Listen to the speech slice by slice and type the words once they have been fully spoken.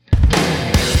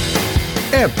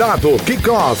É dado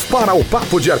kickoff para o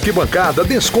papo de arquibancada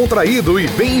descontraído e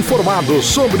bem informado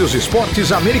sobre os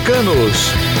esportes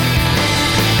americanos.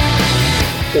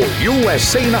 O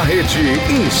USA na Rede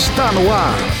está no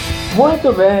ar.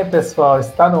 Muito bem, pessoal.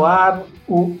 Está no ar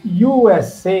o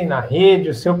USA na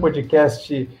Rede, o seu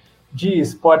podcast de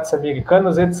esportes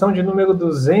americanos, edição de número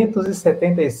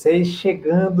 276,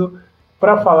 chegando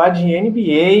para falar de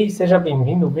NBA. Seja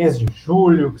bem-vindo ao mês de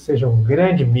julho, que seja um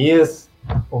grande mês,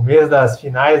 o mês das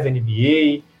finais da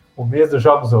NBA, o mês dos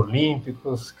Jogos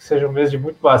Olímpicos, que seja um mês de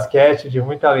muito basquete, de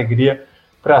muita alegria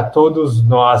para todos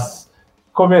nós.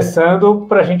 Começando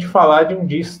para a gente falar de um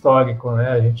dia histórico,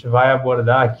 né? A gente vai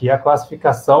abordar aqui a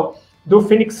classificação do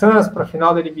Phoenix Suns para a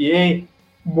final da NBA.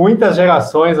 Muitas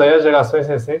gerações, aí as gerações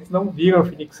recentes, não viram o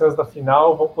Phoenix Suns na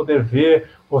final, vão poder ver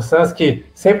o Suns que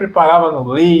sempre parava no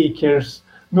Lakers,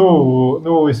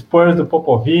 no Spurs do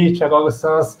Popovich. Agora o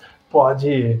Suns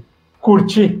pode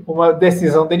curtir uma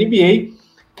decisão da NBA,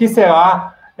 que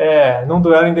será num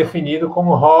duelo indefinido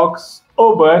como Hawks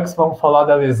ou Bucks. Vamos falar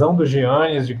da lesão do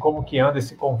Giannis, de como que anda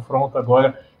esse confronto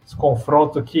agora, esse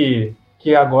confronto que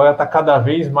agora está cada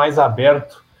vez mais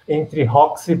aberto entre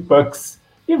Hawks e Bucks.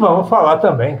 E vamos falar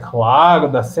também, claro,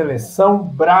 da seleção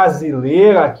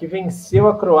brasileira que venceu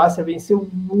a Croácia, venceu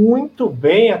muito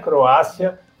bem a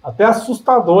Croácia, até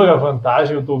assustadora a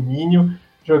vantagem, o domínio,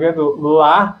 jogando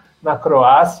lá na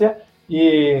Croácia.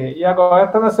 E agora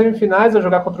está nas semifinais, vai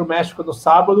jogar contra o México no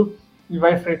sábado e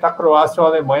vai enfrentar a Croácia ou a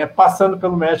Alemanha. Passando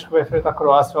pelo México, vai enfrentar a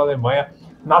Croácia ou a Alemanha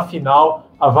na final,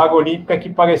 a vaga olímpica, que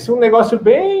parecia um negócio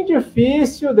bem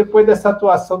difícil depois dessa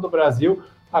atuação do Brasil.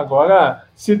 Agora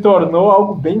se tornou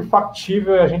algo bem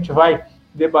factível e a gente vai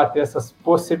debater essas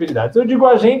possibilidades. Eu digo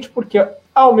a gente porque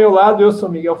ao meu lado, eu sou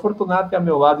Miguel Fortunato e ao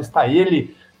meu lado está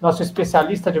ele, nosso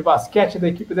especialista de basquete da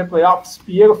equipe de playoffs,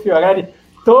 Piero Fiorelli,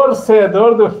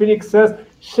 torcedor do Phoenix Suns.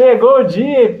 Chegou o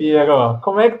dia, Piero.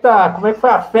 Como é que tá? Como é que foi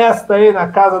a festa aí na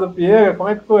casa do Piero? Como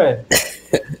é que foi?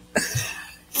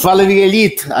 Fala,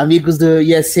 Miguelito, amigos do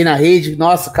USA na Rede.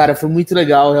 Nossa, cara, foi muito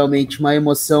legal, realmente, uma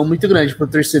emoção muito grande pro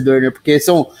torcedor, né? Porque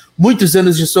são muitos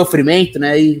anos de sofrimento,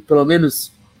 né? E pelo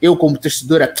menos eu, como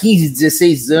torcedor, há 15,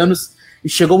 16 anos, e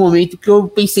chegou um momento que eu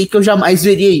pensei que eu jamais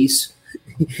veria isso.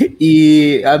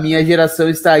 E a minha geração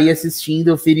está aí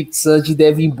assistindo o Phoenix Suns de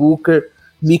Devin Booker,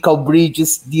 Mikal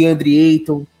Bridges, DeAndre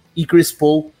Ayton e Chris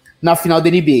Paul na final da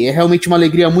NBA. É realmente uma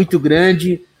alegria muito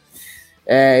grande.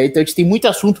 Então a gente tem muito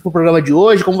assunto para o programa de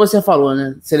hoje, como você falou,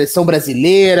 né? Seleção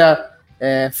brasileira,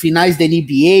 finais da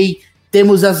NBA,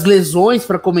 temos as lesões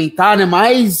para comentar, né?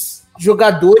 Mais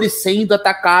jogadores sendo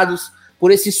atacados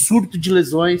por esse surto de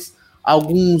lesões,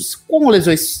 alguns com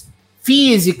lesões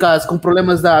físicas, com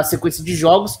problemas da sequência de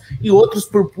jogos, e outros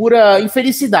por pura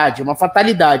infelicidade, uma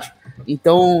fatalidade.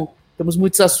 Então temos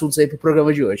muitos assuntos aí para o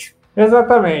programa de hoje.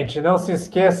 Exatamente, não se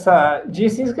esqueça de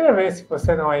se inscrever se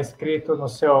você não é inscrito no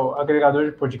seu agregador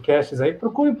de podcasts aí,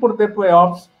 procure por The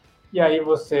Playoffs e aí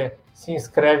você se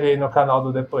inscreve aí no canal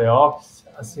do The Playoffs,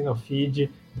 assina o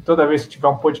feed e toda vez que tiver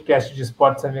um podcast de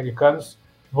esportes americanos,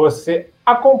 você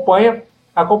acompanhe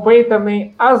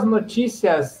também as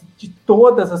notícias de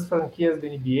todas as franquias da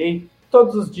NBA,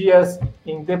 todos os dias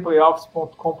em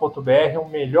theplayoffs.com.br, o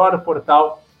melhor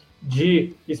portal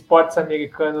de esportes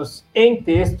americanos em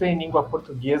texto, em língua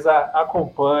portuguesa.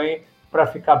 Acompanhe para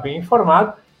ficar bem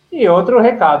informado. E outro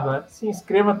recado, né? Se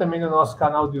inscreva também no nosso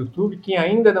canal do YouTube. Quem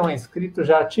ainda não é inscrito,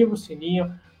 já ativa o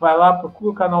sininho, vai lá,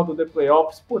 procura o canal do The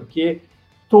Playoffs, porque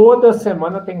toda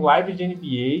semana tem live de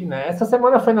NBA, né? Essa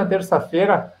semana foi na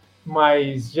terça-feira,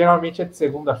 mas geralmente é de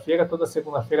segunda-feira. Toda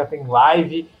segunda-feira tem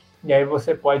live, e aí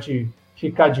você pode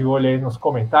ficar de olho aí nos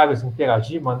comentários,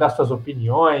 interagir, mandar suas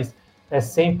opiniões. É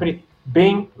sempre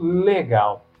bem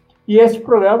legal. E este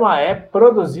programa é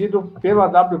produzido pela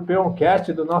WP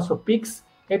Oncast, do nosso Pix.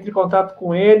 Entre em contato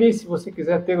com ele se você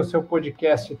quiser ter o seu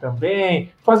podcast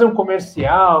também, fazer um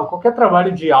comercial, qualquer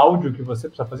trabalho de áudio que você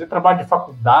precisa fazer, trabalho de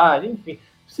faculdade, enfim.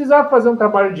 Precisar fazer um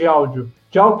trabalho de áudio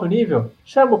de alto nível,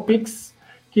 chama o Pix,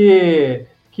 que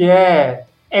é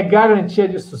garantia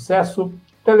de sucesso.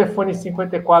 Telefone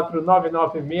 54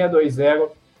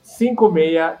 99620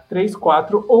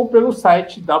 5634 ou pelo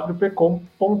site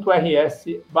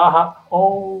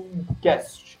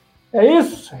wp.com.rs/oncast. É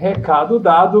isso, recado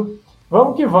dado.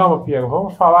 Vamos que vamos, Piero.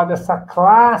 Vamos falar dessa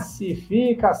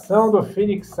classificação do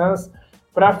Phoenix Suns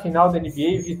para a final da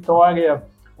NBA. Vitória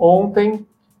ontem,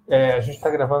 a gente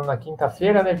está gravando na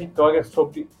quinta-feira, né? Vitória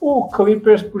sobre o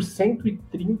Clippers por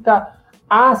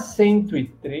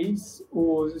 130-103.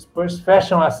 Os Spurs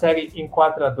fecham a série em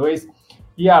 4-2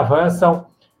 e avançam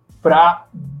para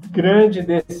grande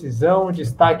decisão.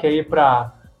 Destaque aí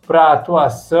para para a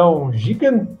atuação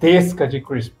gigantesca de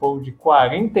Chris Paul, de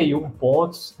 41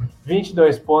 pontos,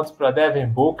 22 pontos para Devin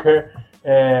Booker.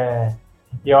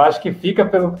 E eu acho que fica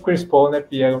pelo Chris Paul, né,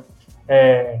 Piero?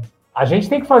 A gente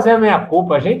tem que fazer a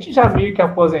meia-culpa. A gente já viu que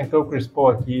aposentou o Chris Paul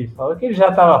aqui, falou que ele já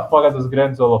estava fora dos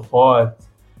grandes holofotes,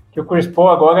 que o Chris Paul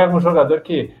agora era um jogador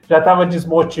que já estava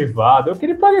desmotivado, é o que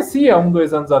ele parecia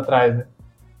 2 anos atrás, né?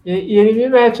 E ele me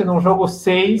mete num jogo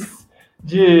 6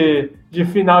 de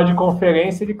final de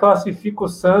conferência, ele classifica o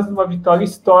Suns numa vitória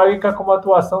histórica com uma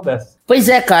atuação dessa. Pois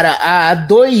é, cara, há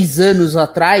 2 anos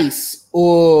atrás,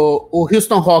 o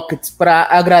Houston Rockets, para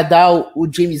agradar o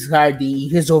James Harden e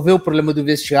resolver o problema do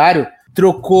vestiário,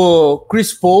 trocou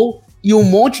Chris Paul e um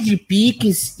monte de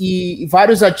piques e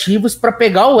vários ativos para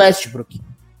pegar o Westbrook.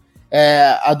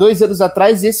 Há 2 anos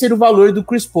atrás, esse era o valor do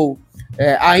Chris Paul.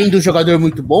 Ainda um jogador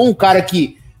muito bom, um cara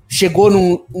que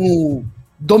chegou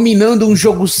dominando um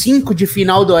jogo 5 de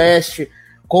final do Oeste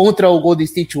contra o Golden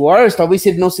State Warriors. Talvez se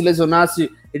ele não se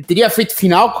lesionasse, ele teria feito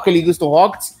final com aquele Houston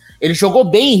Rockets. Ele jogou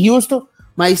bem em Houston,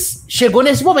 mas chegou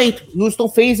nesse momento. Houston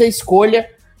fez a escolha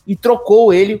e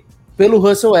trocou ele pelo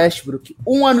Russell Westbrook.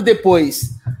 1 ano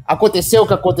depois, aconteceu o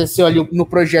que aconteceu ali no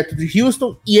projeto de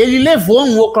Houston e ele levou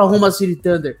um Oklahoma City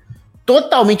Thunder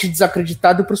totalmente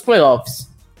desacreditado para os playoffs.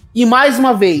 E mais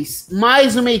uma vez,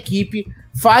 mais uma equipe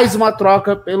faz uma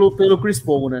troca pelo Chris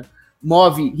Paul, né?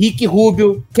 Move Ricky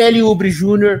Rubio, Kelly Oubre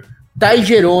Jr., Ty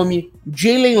Jerome,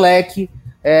 Jalen Leck,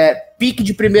 pique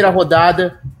de primeira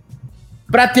rodada,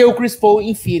 para ter o Chris Paul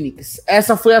em Phoenix.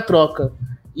 Essa foi a troca.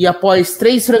 E após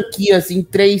 3 franquias em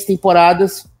 3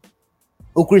 temporadas,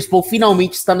 o Chris Paul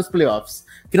finalmente está nos playoffs.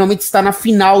 Finalmente está na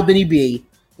final da NBA.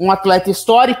 Um atleta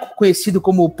histórico, conhecido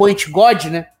como Point God,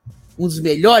 né? Um dos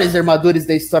melhores armadores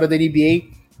da história da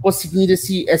NBA, conseguindo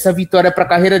essa vitória para a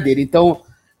carreira dele. Então,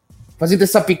 fazendo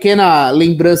essa pequena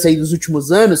lembrança aí dos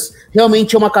últimos anos,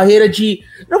 realmente é uma carreira de,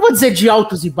 não vou dizer de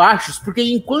altos e baixos, porque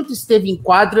enquanto esteve em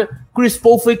quadra, Chris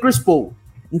Paul foi Chris Paul.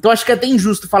 Então acho que é até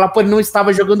injusto falar, pô, ele não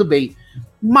estava jogando bem.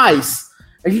 Mas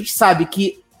a gente sabe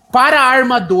que para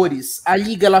armadores, a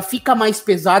liga ela fica mais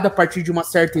pesada a partir de uma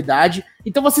certa idade,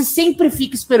 então você sempre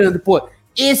fica esperando, pô,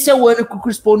 esse é o ano que o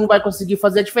Chris Paul não vai conseguir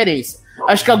fazer a diferença.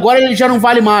 Acho que agora ele já não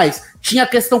vale mais. Tinha a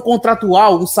questão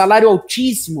contratual, um salário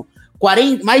altíssimo,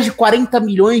 mais de 40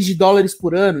 milhões de dólares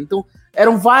por ano. Então,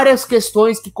 eram várias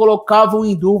questões que colocavam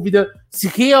em dúvida se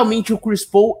realmente o Chris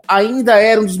Paul ainda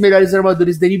era um dos melhores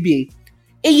armadores da NBA.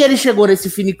 E ele chegou nesse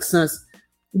Phoenix Suns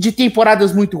de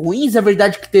temporadas muito ruins. É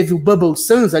verdade que teve o Bubble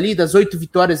Suns ali, das 8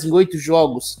 vitórias em 8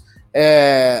 jogos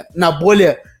na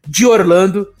bolha de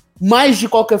Orlando. Mas, de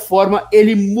qualquer forma,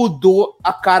 ele mudou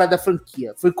a cara da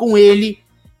franquia. Foi com ele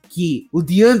que o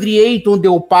DeAndre Ayton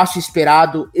deu o passo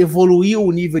esperado, evoluiu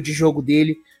o nível de jogo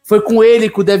dele. Foi com ele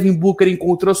que o Devin Booker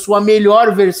encontrou sua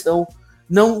melhor versão,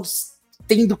 não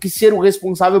tendo que ser o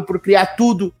responsável por criar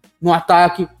tudo no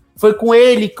ataque. Foi com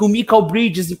ele que o Mikal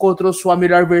Bridges encontrou sua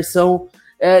melhor versão.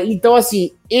 Então, assim,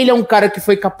 ele é um cara que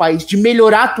foi capaz de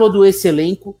melhorar todo esse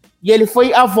elenco e ele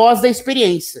foi a voz da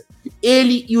experiência.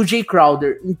 Ele e o Jay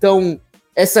Crowder. Então,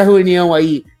 essa reunião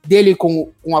aí dele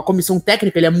com a comissão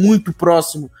técnica, ele é muito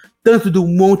próximo, tanto do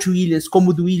Monty Williams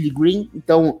como do Willie Green.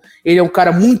 Então, ele é um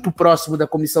cara muito próximo da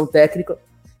comissão técnica.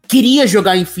 Queria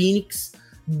jogar em Phoenix,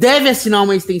 deve assinar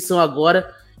uma extensão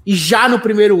agora, e já no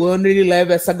primeiro ano ele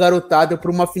leva essa garotada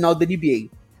para uma final da NBA.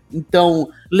 Então,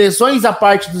 lesões à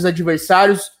parte dos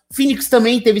adversários, Phoenix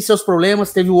também teve seus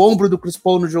problemas, teve o ombro do Chris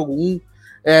Paul no jogo 1,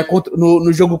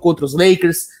 no jogo contra os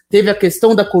Lakers, teve a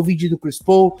questão da Covid do Chris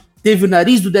Paul, teve o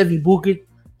nariz do Devin Booker,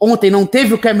 ontem não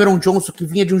teve o Cameron Johnson, que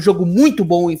vinha de um jogo muito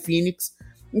bom em Phoenix,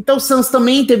 então o Suns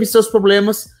também teve seus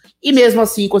problemas, e mesmo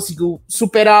assim conseguiu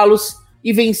superá-los,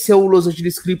 e venceu o Los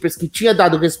Angeles Clippers, que tinha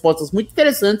dado respostas muito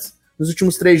interessantes nos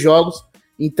últimos 3 jogos,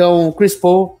 então o Chris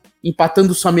Paul,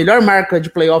 empatando sua melhor marca de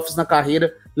playoffs na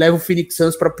carreira, leva o Phoenix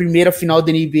Suns para a primeira final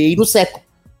da NBA no século.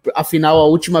 Afinal, a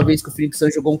última vez que o Phoenix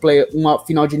Suns jogou uma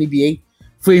final de NBA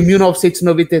foi em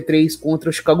 1993 contra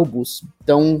o Chicago Bulls.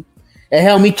 Então, é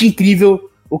realmente incrível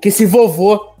o que esse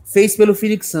vovô fez pelo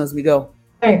Phoenix Suns, Miguel.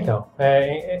 Então,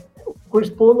 o Chris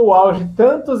Paul no auge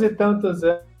tantos e tantos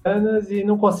anos e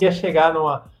não conseguia chegar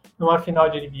numa final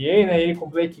de NBA, né? Ele com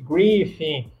Blake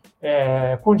Griffin,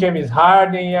 com James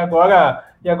Harden, e agora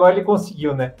ele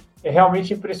conseguiu, né? É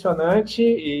realmente impressionante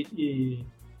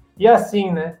e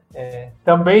assim, né?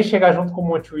 Também chegar junto com o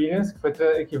Monty Williams,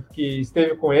 que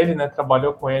esteve com ele, né?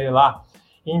 Trabalhou com ele lá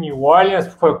em New Orleans,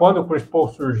 foi quando o Chris Paul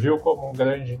surgiu como um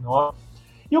grande nome.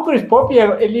 E o Chris Paul,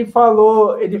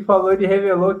 ele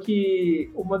revelou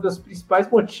que um dos principais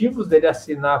motivos dele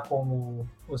assinar com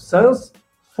o Suns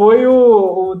foi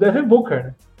o Devin Booker,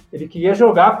 né? Ele queria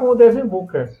jogar com o Devin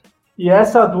Booker. E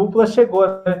essa dupla chegou,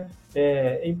 né?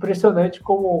 É impressionante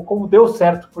como deu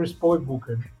certo por Chris Paul e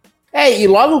Booker. E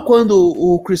logo quando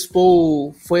o Chris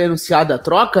Paul foi anunciado a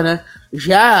troca, né,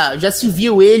 já se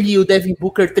viu ele e o Devin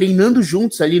Booker treinando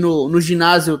juntos ali no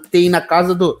ginásio que tem na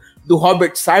casa do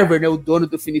Robert Sarver, né, o dono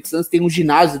do Phoenix Suns, tem um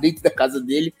ginásio dentro da casa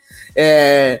dele,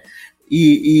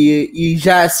 e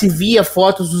já se via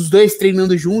fotos dos dois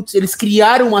treinando juntos. Eles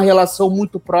criaram uma relação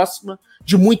muito próxima,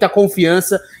 de muita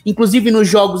confiança, inclusive nos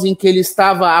jogos em que ele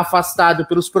estava afastado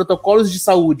pelos protocolos de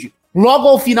saúde. Logo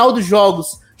ao final dos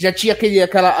jogos, já tinha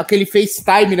aquele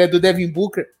FaceTime, né, do Devin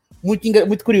Booker,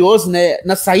 muito curioso, né,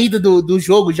 na saída do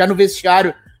jogo, já no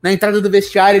vestiário, na entrada do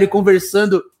vestiário, ele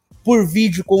conversando por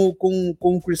vídeo com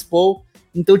o Chris Paul.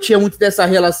 Então tinha muito dessa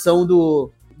relação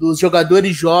dos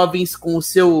jogadores jovens com o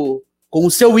seu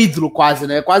ídolo quase,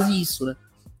 né, quase isso, né.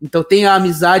 Então tem a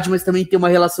amizade, mas também tem uma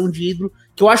relação de ídolo,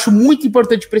 que eu acho muito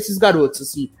importante para esses garotos,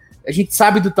 assim. A gente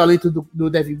sabe do talento do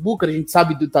Devin Booker, a gente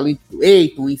sabe do talento do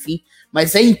Ayton, enfim,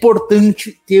 mas é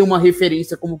importante ter uma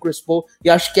referência como o Chris Paul,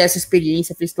 e acho que essa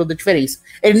experiência fez toda a diferença.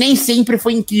 Ele nem sempre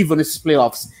foi incrível nesses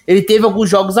playoffs. Ele teve alguns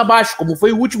jogos abaixo, como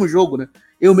foi o último jogo, né?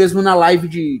 Eu mesmo na live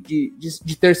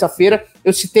de terça-feira,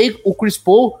 eu citei o Chris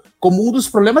Paul como um dos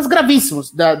problemas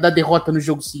gravíssimos da derrota no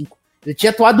jogo 5. Ele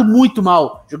tinha atuado muito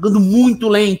mal, jogando muito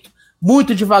lento,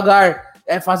 muito devagar,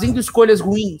 fazendo escolhas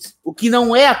ruins, o que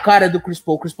não é a cara do Chris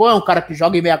Paul. O Chris Paul é um cara que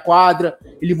joga em meia quadra,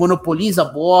 ele monopoliza a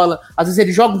bola, às vezes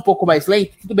ele joga um pouco mais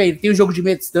lento, tudo bem, ele tem um jogo de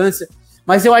meia distância,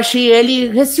 mas eu achei ele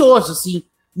receoso, assim,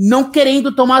 não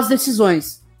querendo tomar as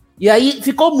decisões. E aí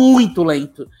ficou muito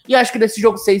lento. E acho que nesse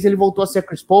jogo 6 ele voltou a ser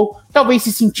Chris Paul, talvez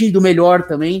se sentindo melhor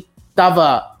também,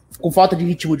 tava com falta de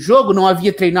ritmo de jogo, não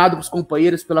havia treinado com os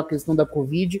companheiros pela questão da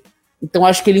Covid, então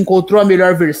acho que ele encontrou a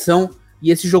melhor versão,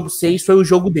 e esse jogo 6 foi o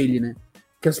jogo dele, né?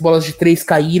 Que as bolas de 3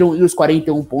 caíram e os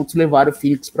 41 pontos levaram o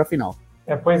Phoenix para a final.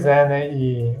 Pois é, né?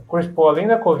 E o Chris Paul, além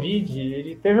da Covid,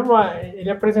 ele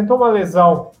apresentou uma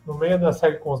lesão no meio da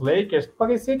série com os Lakers, que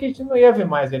parecia que a gente não ia ver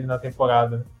mais ele na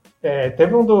temporada.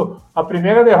 Teve a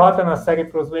primeira derrota na série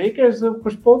para os Lakers, o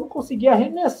Chris Paul não conseguia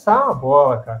arremessar a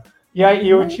bola, cara. E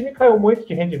aí o time caiu muito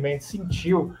de rendimento,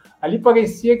 sentiu. Ali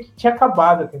parecia que tinha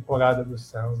acabado a temporada do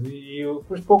Suns. E o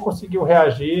Chris Paul conseguiu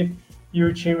reagir e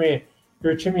o time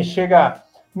chega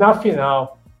na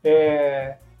final.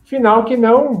 Final que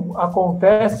não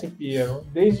acontece, Piero,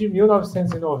 desde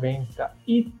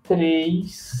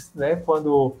 1993, né,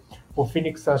 quando o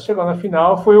Phoenix Suns chegou na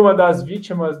final. Foi uma das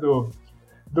vítimas do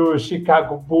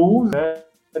Chicago Bulls, né,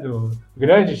 do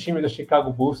grande time do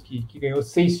Chicago Bulls, que ganhou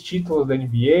 6 títulos da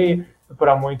NBA,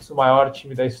 para muitos o maior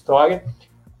time da história.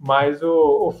 Mas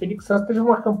o Phoenix Suns teve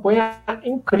uma campanha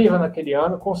incrível naquele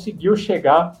ano, conseguiu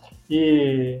chegar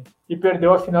e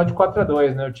perdeu a final de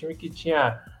 4-2, né? O time que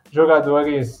tinha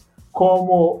jogadores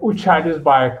como o Charles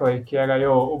Barkley, que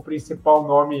era o principal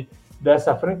nome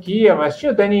dessa franquia, mas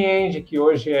tinha o Danny Ainge, que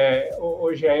hoje é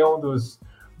um dos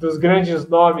grandes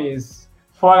nomes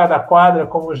fora da quadra,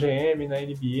 como GM na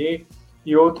NBA,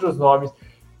 e outros nomes.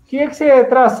 Queria que você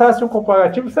traçasse um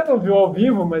comparativo. Você não viu ao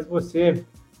vivo, mas você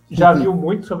já viu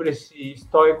muito sobre esse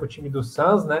histórico time do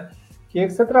Suns, né? Queria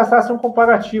que você traçasse um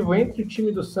comparativo entre o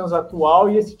time do Suns atual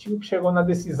e esse time que chegou na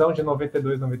decisão de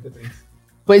 92-93.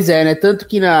 Pois é, né? Tanto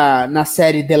que na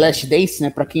série The Last Dance, né?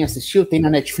 Para quem assistiu, tem na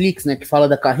Netflix, né? Que fala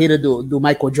da carreira do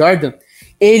Michael Jordan.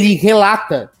 Ele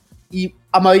relata, e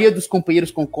a maioria dos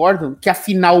companheiros concordam, que a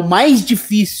final mais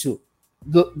difícil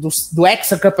do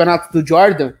hexacampeonato do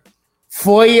Jordan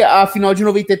foi a final de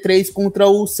 93 contra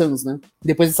o Suns, né?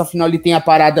 Depois dessa final ele tem a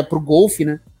parada pro golfe,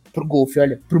 né?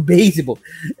 Pro beisebol.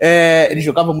 Ele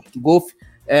jogava muito golfe,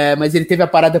 mas ele teve a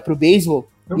parada pro beisebol.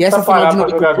 Não e essa final de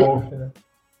 93... jogar golfe, né?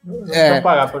 Não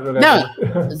parar pra jogar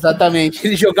golfe. Exatamente.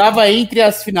 Ele jogava entre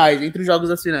as finais, entre os jogos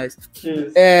das finais.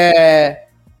 Isso.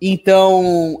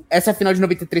 Então, essa final de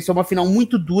 93 foi uma final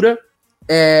muito dura.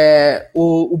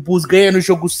 O Bulls ganha no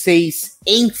jogo 6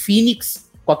 em Phoenix,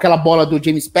 com aquela bola do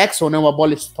James Paxson, né, uma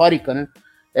bola histórica, né,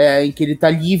 em que ele tá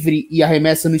livre e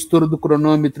arremessa no estouro do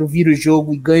cronômetro, vira o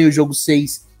jogo e ganha o jogo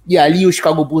 6, e ali o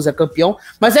Chicago Bulls é campeão.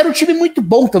 Mas era um time muito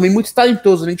bom também, muito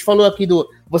talentoso, né? A gente falou aqui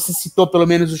você citou pelo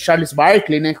menos o Charles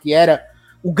Barkley, né, que era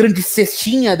o grande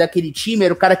cestinha daquele time,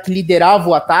 era o cara que liderava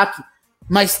o ataque,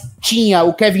 mas tinha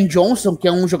o Kevin Johnson, que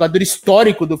é um jogador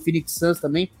histórico do Phoenix Suns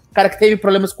também, cara que teve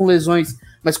problemas com lesões,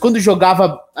 mas quando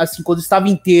jogava, assim, quando estava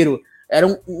inteiro, era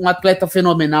um atleta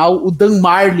fenomenal. O Dan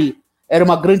Marley era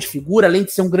uma grande figura, além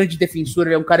de ser um grande defensor,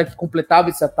 ele é um cara que completava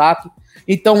esse ataque.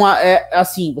 Então,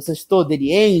 assim, você citou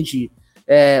Danny Ainge,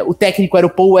 o técnico era o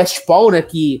Paul Westphal, né,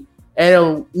 que era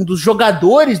um dos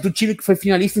jogadores do time que foi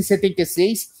finalista em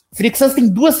 76. O Phoenix Suns tem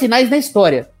 2 finais na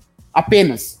história.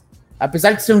 apenas.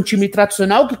 Apesar de ser um time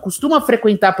tradicional que costuma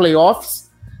frequentar playoffs,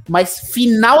 mas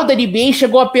final da NBA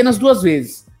chegou apenas 2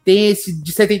 vezes. Tem esse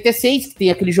de 76, que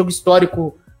tem aquele jogo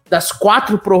histórico das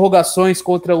 4 prorrogações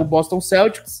contra o Boston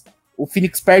Celtics. O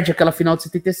Phoenix perde aquela final de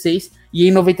 76, e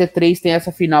em 93 tem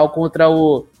essa final contra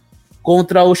o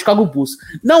Chicago Bulls.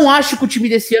 Não acho que o time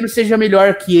desse ano seja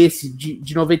melhor que esse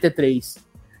de 93.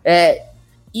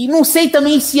 E não sei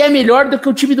também se é melhor do que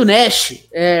o time do Nash,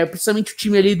 principalmente o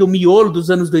time ali do miolo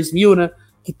dos anos 2000, né,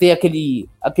 que tem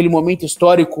aquele momento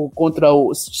histórico contra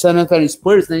o San Antonio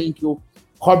Spurs, né, em que o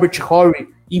Robert Horry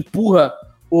empurra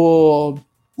o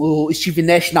Steve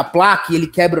Nash na placa e ele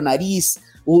quebra o nariz,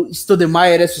 o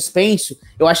Stoudemire é suspenso.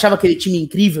 Eu achava aquele time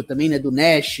incrível também, né, do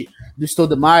Nash, do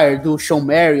Stoudemire, do Shawn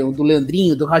Marion, do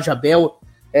Leandrinho, do Rajabel,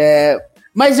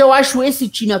 mas eu acho esse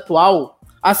time atual,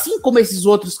 assim como esses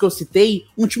outros que eu citei,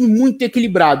 um time muito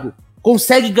equilibrado.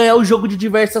 Consegue ganhar o jogo de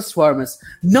diversas formas.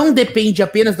 Não depende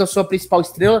apenas da sua principal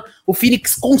estrela. O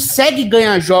Phoenix consegue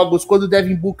ganhar jogos quando o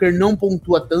Devin Booker não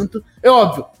pontua tanto. É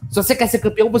óbvio, se você quer ser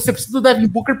campeão, você precisa do Devin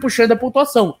Booker puxando a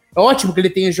pontuação. É ótimo que ele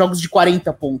tenha jogos de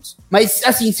 40 pontos. Mas,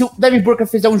 assim, se o Devin Booker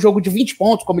fizer um jogo de 20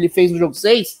 pontos, como ele fez no jogo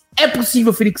 6, é possível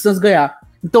o Phoenix Suns ganhar.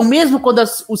 Então, mesmo quando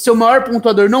o seu maior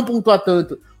pontuador não pontua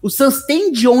tanto, o Suns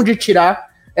tem de onde tirar.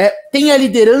 Tem a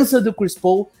liderança do Chris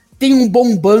Paul, tem um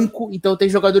bom banco, então tem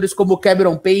jogadores como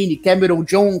Cameron Payne, Cameron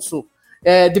Johnson,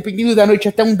 dependendo da noite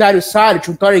até um Dario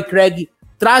Saric, um Torrey Craig,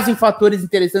 trazem fatores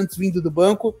interessantes vindo do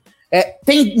banco.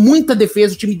 Tem muita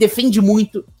defesa, o time defende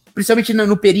muito, principalmente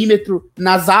no perímetro,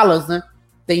 nas alas, né?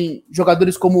 Tem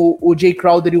jogadores como o Jay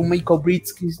Crowder e o Michael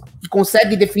Bridges que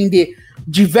conseguem defender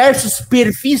diversos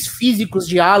perfis físicos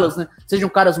de alas, né? Sejam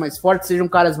caras mais fortes, sejam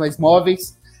caras mais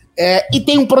móveis. E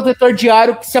tem um protetor de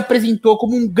aro que se apresentou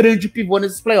como um grande pivô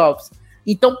nesses playoffs.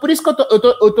 Então, por isso que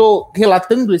eu tô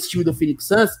relatando esse time do Phoenix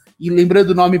Suns e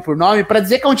lembrando nome por nome, para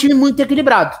dizer que é um time muito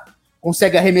equilibrado.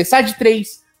 Consegue arremessar de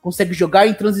 3, consegue jogar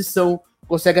em transição,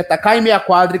 consegue atacar em meia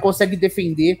quadra e consegue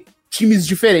defender times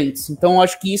diferentes. Então, eu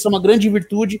acho que isso é uma grande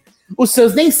virtude. O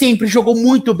Suns nem sempre jogou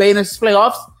muito bem nesses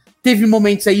playoffs, teve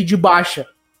momentos aí de baixa,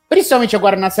 principalmente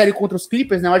agora na série contra os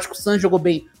Clippers, né? Eu acho que o Suns jogou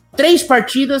bem 3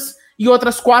 partidas e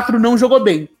outras 4 não jogou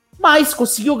bem. Mas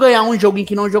conseguiu ganhar um jogo em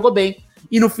que não jogou bem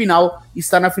e no final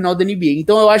está na final da NBA.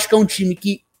 Então eu acho que é um time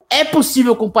que é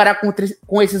possível comparar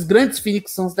com esses grandes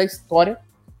Phoenix Suns da história,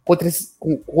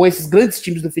 com esses grandes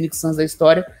times do Phoenix Suns da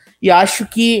história, e acho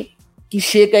que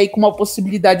chega aí com uma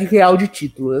possibilidade real de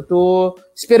título. Eu tô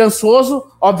esperançoso,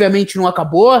 obviamente não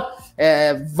acabou,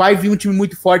 vai vir um time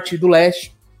muito forte do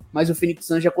leste, mas o Phoenix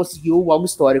Suns já conseguiu algo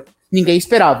histórico. Ninguém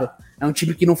esperava. É um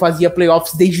time que não fazia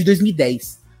playoffs desde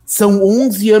 2010. São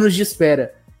 11 anos de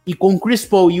espera. E com o Chris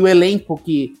Paul e o elenco,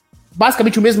 que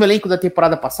basicamente o mesmo elenco da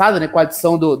temporada passada, né, com a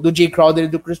adição do Jay Crowder e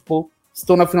do Chris Paul,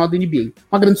 estão na final da NBA.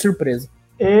 Uma grande surpresa.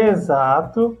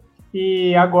 Exato.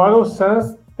 E agora o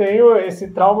Suns tem esse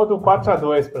trauma do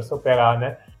 4-2 para superar,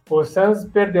 né? O Suns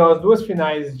perdeu as 2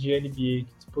 finais de NBA que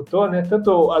disputou, né?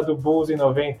 Tanto a do Bulls em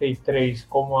 93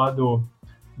 como a do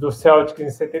Celtics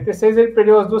em 76, ele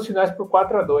perdeu as 2 finais por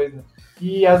 4-2, né?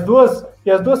 E as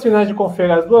duas finais de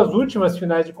conferência, as 2 últimas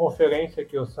finais de conferência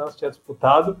que o Suns tinha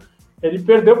disputado, ele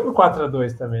perdeu por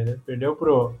 4-2 também, né? Perdeu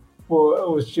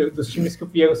dos times que o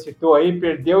Piero citou aí,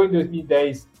 perdeu em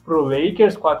 2010 pro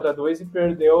Lakers 4-2 e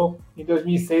perdeu em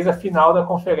 2006 a final da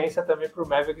conferência também pro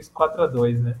Mavericks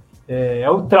 4-2, né? É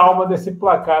o trauma desse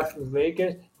placar pros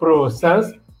Lakers, pro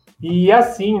Suns. E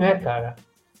assim, né, cara?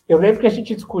 Eu lembro que a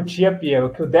gente discutia, Piero,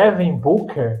 que o Devin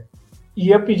Booker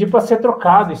ia pedir para ser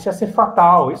trocado, isso ia ser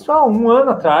fatal. Isso há 1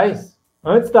 ano atrás,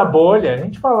 antes da bolha, a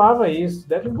gente falava isso.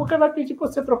 Devin Booker vai pedir para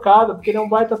ser trocado, porque ele é um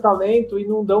baita talento e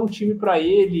não dão um time para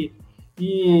ele.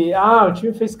 E o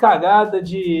time fez cagada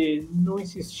de não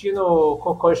insistir no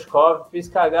Kokoshkov, fez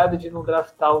cagada de não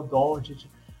draftar o Doncic.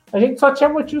 A gente só tinha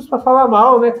motivos para falar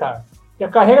mal, né, cara? E a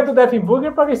carreira do Devin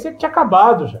Booker parecia que tinha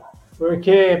acabado já.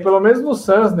 Porque, pelo menos no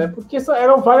Suns, né? Porque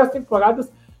eram várias temporadas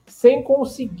sem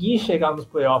conseguir chegar nos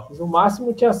playoffs. O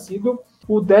máximo tinha sido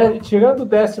tirando o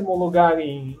 10º lugar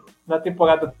na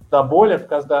temporada da bolha, por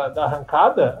causa da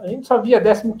arrancada, a gente só via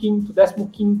 15º,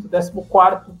 15º,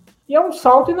 14º. E é um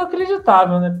salto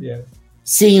inacreditável, né, Pierre?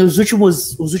 Sim, os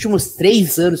últimos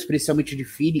 3 anos, principalmente de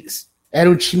Phoenix,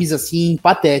 eram times, assim,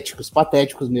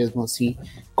 patéticos mesmo, assim.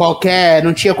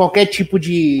 Não tinha qualquer tipo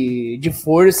de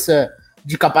força,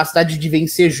 de capacidade de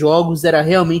vencer jogos, era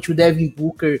realmente o Devin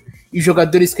Booker e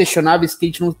jogadores questionáveis que a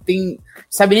gente não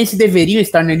sabe nem se deveriam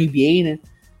estar na NBA, né?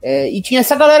 E tinha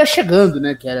essa galera chegando,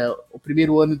 né? Que era o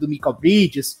primeiro ano do Michael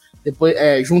Bridges, depois,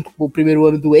 junto com o primeiro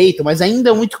ano do Ayton, mas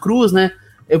ainda muito cruz, né?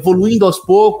 Evoluindo aos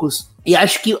poucos. E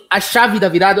acho que a chave da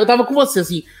virada, eu tava com você,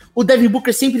 assim, o Devin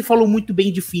Booker sempre falou muito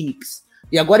bem de Phoenix.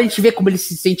 E agora a gente vê como ele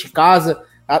se sente em casa.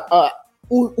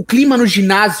 O clima no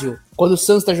ginásio, quando o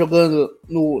Suns tá jogando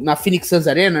na Phoenix Suns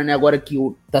Arena, né? Agora que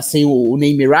tá sem o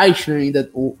name right, né? Ainda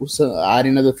a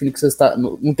arena do Phoenix Suns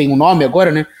não tem um nome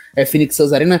agora, né? É Phoenix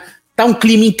Suns Arena. Tá um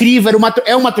clima incrível,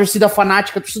 é uma torcida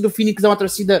fanática. A torcida do Phoenix é uma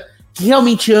torcida que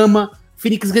realmente ama.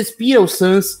 Phoenix respira o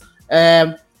Suns.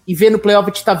 E vê no playoff,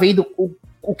 a gente tá vendo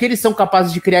o que eles são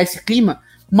capazes de criar esse clima.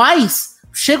 Mas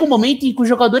chega um momento em que o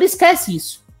jogador esquece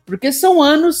isso. Porque são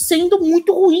anos sendo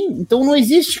muito ruim. Então não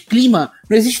existe clima,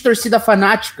 não existe torcida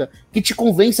fanática que te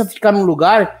convença a ficar num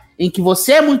lugar em que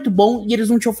você é muito bom e eles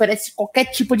não te oferecem qualquer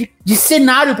tipo de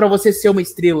cenário para você ser uma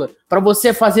estrela, para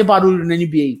você fazer barulho na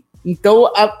NBA. Então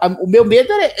o meu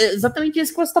medo é exatamente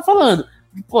isso que você tá falando.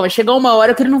 Pô, vai chegar uma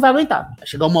hora que ele não vai aguentar. Vai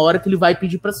chegar uma hora que ele vai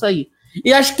pedir para sair.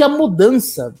 E acho que a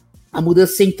mudança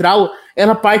central,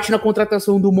 ela parte na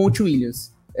contratação do Monty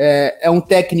Williams. É um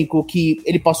técnico que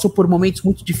ele passou por momentos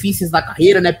muito difíceis na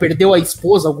carreira, né? Perdeu a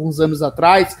esposa alguns anos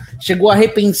atrás, chegou a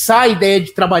repensar a ideia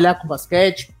de trabalhar com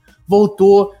basquete,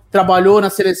 voltou, trabalhou na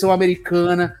seleção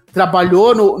americana,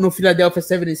 trabalhou no Philadelphia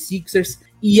 76ers,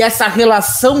 e essa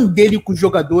relação dele com os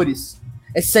jogadores,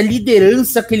 essa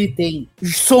liderança que ele tem,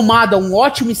 somada a um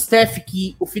ótimo staff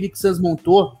que o Phoenix Suns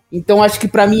montou. Então acho que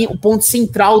pra mim o ponto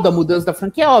central da mudança da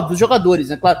franquia é óbvio, os jogadores,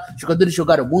 né? Claro, os jogadores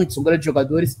jogaram muito, são grandes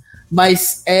jogadores,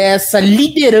 mas é essa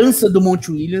liderança do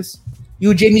Monty Williams e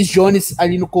o James Jones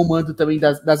ali no comando também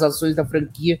das ações da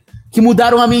franquia, que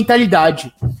mudaram a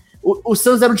mentalidade. O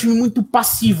Suns era um time muito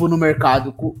passivo no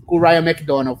mercado, com o Ryan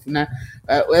McDonough, né?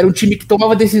 Era um time que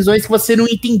tomava decisões que você não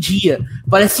entendia.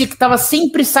 Parecia que estava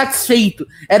sempre satisfeito.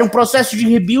 Era um processo de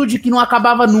rebuild que não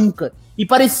acabava nunca. E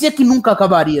parecia que nunca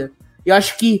acabaria. Eu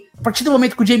acho que, a partir do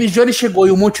momento que o James Jones chegou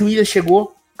e o Monty Williams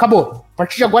chegou, acabou. A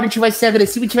partir de agora a gente vai ser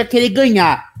agressivo, a gente vai querer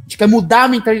ganhar. A gente quer mudar a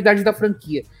mentalidade da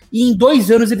franquia. E em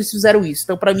 2 anos eles fizeram isso.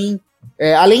 Então, para mim,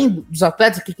 além dos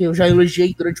atletas que eu já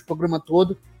elogiei durante o programa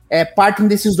todo, partem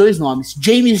desses 2 nomes,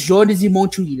 James Jones e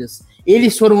Monty Williams.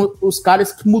 Eles foram os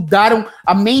caras que mudaram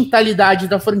a mentalidade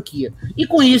da franquia. E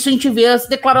com isso a gente vê as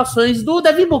declarações do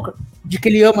Devin Booker, de que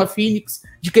ele ama a Phoenix,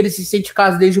 de que ele se sente em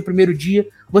casa desde o primeiro dia.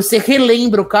 Você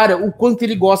relembra o cara o quanto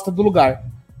ele gosta do lugar.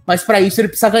 Mas para isso ele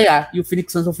precisa ganhar, e o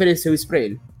Phoenix Suns ofereceu isso para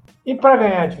ele. E para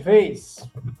ganhar de vez,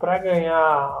 para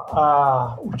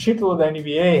ganhar o título da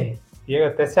NBA, e ele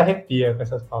até se arrepia com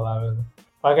essas palavras, né?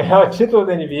 Para ganhar o título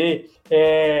da NBA,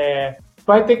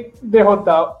 vai ter que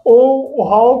derrotar ou o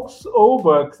Hawks ou o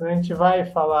Bucks, né? A gente vai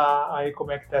falar aí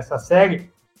como é que tá essa série,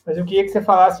 mas eu queria que você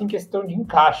falasse em questão de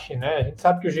encaixe, né? A gente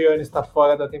sabe que o Giannis está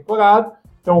fora da temporada,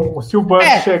 então se o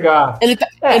Bucks chegar...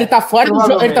 Ele tá fora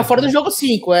do jogo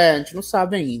 5, a gente não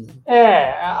sabe ainda.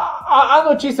 Há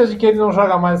notícias de que ele não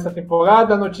joga mais essa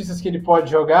temporada, há notícias que ele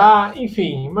pode jogar,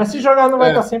 enfim, mas se jogar não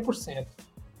vai estar 100%.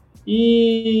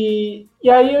 E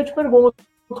aí eu te pergunto,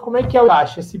 como é que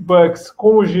acha esse Bucks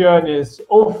com o Giannis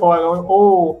ou fora,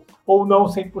 ou não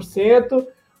 100%,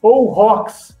 ou o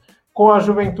Hawks com a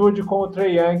juventude, com o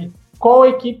Trae Young? Qual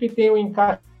equipe tem um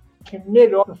encaixe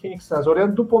melhor do Phoenix Suns?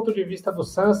 Olhando do ponto de vista do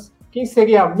Suns, quem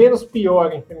seria menos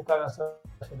pior em enfrentar nessa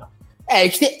final?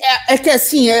 Que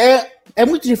assim, é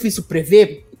muito difícil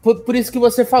prever, por isso que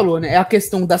você falou, né? É a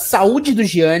questão da saúde do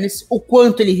Giannis, o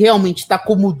quanto ele realmente está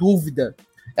como dúvida.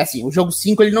 Assim, o jogo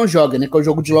 5 ele não joga, né? Que é o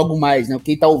jogo de logo mais, né?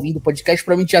 Quem tá ouvindo o podcast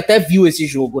provavelmente até viu esse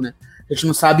jogo, né? A gente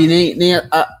não sabe nem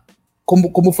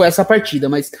como foi essa partida,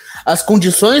 mas as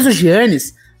condições do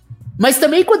Giannis. Mas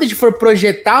também quando a gente for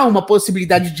projetar uma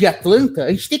possibilidade de Atlanta,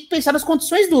 a gente tem que pensar nas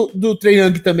condições do Trae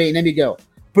Young também, né, Miguel?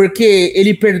 Porque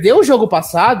ele perdeu o jogo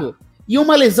passado e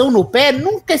uma lesão no pé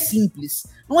nunca é simples.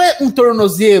 Não é um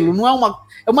tornozelo,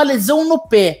 é uma lesão no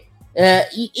pé.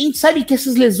 E a gente sabe que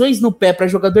essas lesões no pé para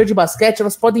jogador de basquete,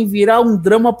 elas podem virar um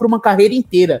drama para uma carreira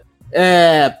inteira.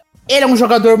 Ele é um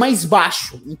jogador mais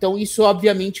baixo, então isso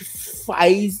obviamente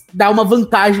dá uma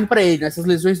vantagem para ele, né? Essas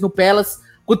lesões no pé,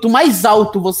 quanto mais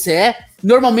alto você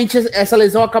normalmente essa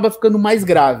lesão acaba ficando mais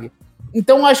grave.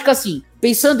 Então acho que assim,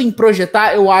 pensando em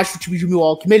projetar, eu acho o time de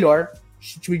Milwaukee melhor.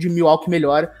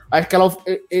 Acho que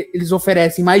eles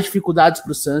oferecem mais dificuldades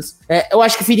para o Suns. Eu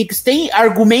acho que o Phoenix tem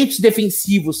argumentos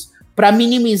defensivos para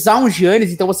minimizar um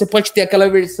Giannis, então você pode ter aquela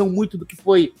versão muito do que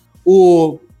foi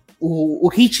o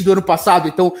hit do ano passado.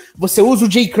 Então você usa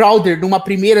o Jay Crowder numa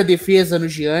primeira defesa no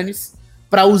Giannis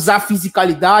para usar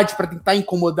fisicalidade, para tentar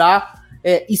incomodar,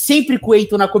 e sempre com o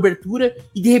Ayton na cobertura,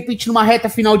 e de repente numa reta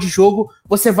final de jogo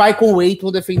você vai com o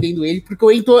Ayton defendendo ele, porque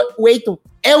o Ayton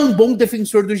é um bom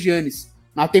defensor do Giannis.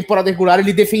 Na temporada regular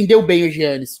ele defendeu bem o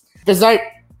Giannis. Apesar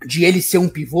de ele ser um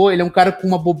pivô, ele é um cara com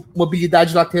uma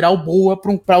mobilidade lateral boa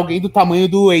para alguém do tamanho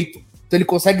do Ayton. Então ele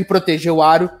consegue proteger o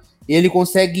aro Ele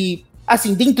consegue,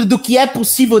 assim, dentro do que é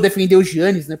possível defender o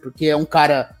Giannis, né? Porque é um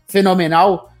cara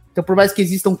fenomenal. Então, por mais que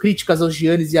existam críticas ao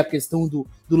Giannis e a questão do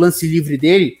lance livre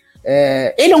dele,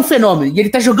 ele é um fenômeno. E ele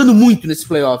tá jogando muito nesses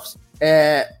playoffs.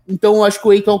 Então, eu acho que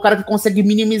o Ayton é um cara que consegue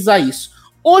minimizar isso.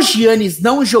 O Giannis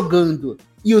não jogando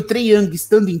e o Trae Young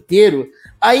estando inteiro,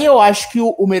 aí eu acho que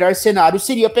o melhor cenário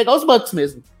seria pegar os Bucks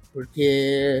mesmo.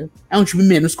 Porque é um time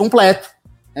menos completo.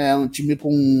 É um time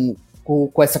com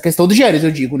essa questão do Giannis,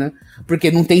 eu digo, né? Porque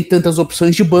não tem tantas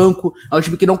opções de banco, é um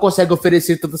time que não consegue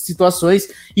oferecer tantas situações,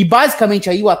 e basicamente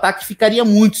aí o ataque ficaria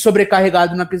muito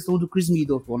sobrecarregado na questão do Chris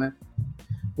Middleton, né?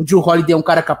 O Jrue Holiday é um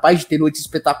cara capaz de ter noites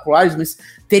espetaculares, mas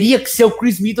teria que ser o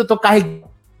Chris Middleton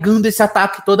carregando esse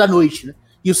ataque toda noite, né?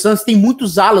 E o Suns tem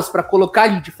muitos alas para colocar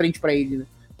ali de frente para ele, né?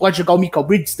 Pode jogar o Michael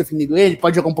Bridges defendendo ele,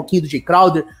 pode jogar um pouquinho do Jay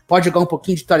Crowder, pode jogar um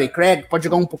pouquinho de Torrey Craig, pode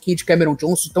jogar um pouquinho de Cameron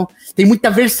Johnson. Então, tem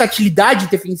muita versatilidade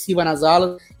defensiva nas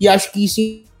alas, e acho que isso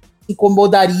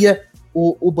incomodaria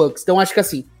o Bucks. Então, acho que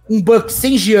assim, um Bucks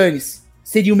sem Giannis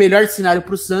seria o melhor cenário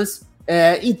para o Suns,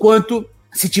 enquanto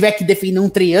se tiver que defender um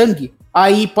Trae Young,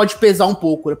 aí pode pesar um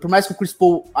pouco, né? Por mais que o Chris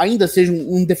Paul ainda seja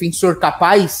um defensor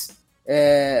capaz,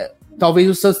 talvez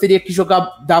o Suns teria que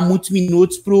dar muitos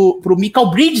minutos pro Michael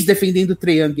Bridges defendendo o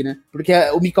Trae Young, né? Porque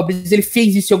o Michael Bridges, ele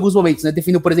fez isso em alguns momentos, né?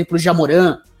 Defendeu, por exemplo, o Ja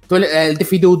Morant, então ele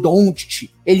defendeu o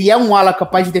Doncic. Ele é um ala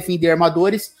capaz de defender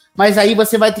armadores, mas aí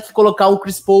você vai ter que colocar o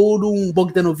Chris Paul num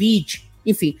Bogdanovic.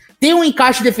 Enfim, tem um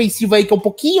encaixe defensivo aí que é um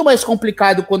pouquinho mais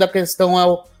complicado quando a questão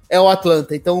é o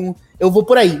Atlanta. Então, eu vou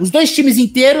por aí. Os dois times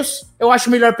inteiros, eu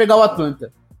acho melhor pegar o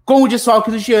Atlanta. Com o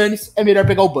desfalque do Giannis, é melhor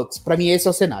pegar o Bucks. Pra mim, esse é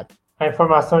o cenário. A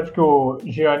informação de que o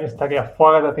Giannis estaria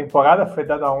fora da temporada foi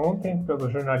dada ontem pelo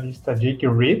jornalista Jake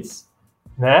Ritz,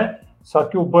 né? Só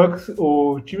que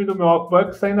o time do Milwaukee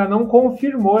Bucks ainda não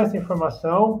confirmou essa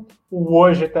informação. O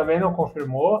Woj também não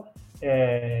confirmou.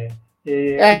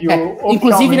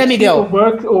 Inclusive, né, Miguel?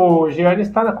 O Giannis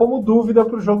está como dúvida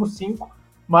para o jogo 5,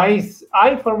 mas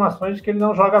há informações de que ele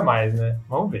não joga mais, né?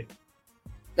 Vamos ver.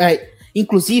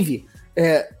 Inclusive,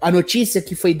 a notícia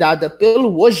que foi dada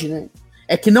pelo Woj, né?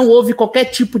 É que não houve qualquer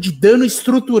tipo de dano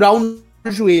estrutural no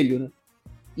joelho, né?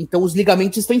 Então os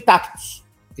ligamentos estão intactos.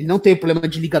 Ele não teve problema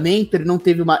de ligamento,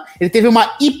 ele teve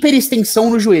uma hiperextensão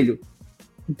no joelho.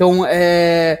 Então,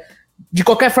 de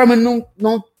qualquer forma,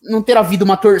 não ter havido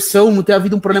uma torção, não ter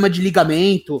havido um problema de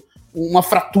ligamento, uma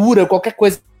fratura, qualquer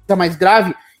coisa mais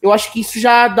grave, eu acho que isso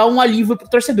já dá um alívio pro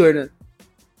torcedor, né?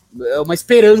 É uma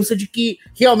esperança de que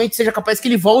realmente seja capaz que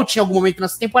ele volte em algum momento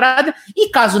nessa temporada, e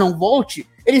caso não volte,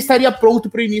 ele estaria pronto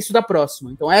para o início da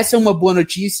próxima. Então essa é uma boa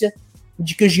notícia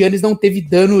de que o Giannis não teve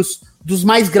danos dos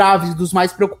mais graves, dos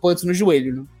mais preocupantes no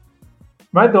joelho, né?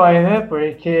 Mas dói, né?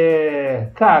 Porque,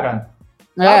 cara,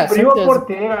 abriu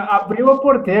a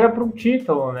porteira para um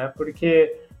título, né?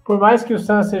 Porque por mais que o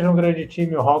Suns seja um grande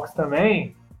time, o Hawks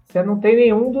também, você não tem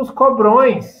nenhum dos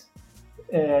cobrões.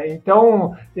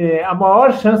 Então, a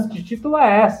maior chance de título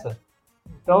é essa.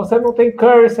 Então, você não tem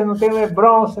Curry, você não tem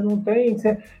LeBron, você não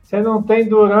tem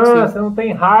Durant, você não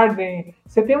tem Harden.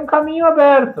 Você tem um caminho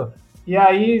aberto. E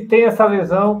aí tem essa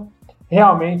lesão,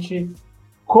 realmente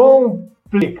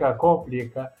complica.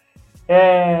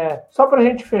 Só pra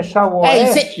gente fechar o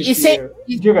Oeste...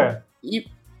 Diga. E,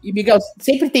 Miguel,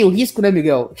 sempre tem o risco, né,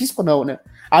 Miguel? Risco não, né?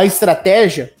 A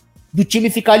estratégia do time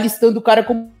ficar listando o cara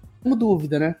como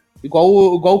dúvida, né? Igual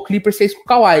o Clippers fez com o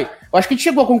Kawhi. Eu acho que a gente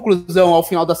chegou à conclusão ao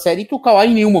final da série que o Kawhi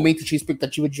em nenhum momento tinha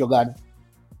expectativa de jogar, né?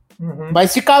 Uhum.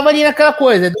 Mas ficava ali naquela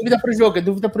coisa, dúvida pro jogo.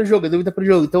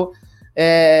 Então,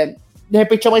 de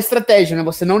repente é uma estratégia, né?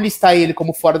 Você não listar ele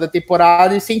como fora da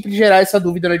temporada e sempre gerar essa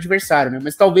dúvida no adversário, né?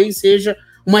 Mas talvez seja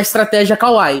uma estratégia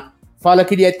Kawhi. Fala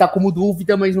que ele está como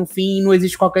dúvida, mas no fim não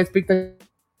existe qualquer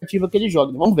expectativa que ele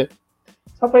jogue, né? Vamos ver.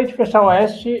 Só para a gente fechar o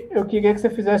Oeste, eu queria que você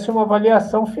fizesse uma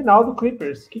avaliação final do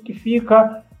Clippers. O que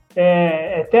fica?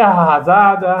 Terra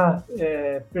arrasada?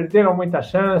 Perderam muita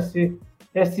chance?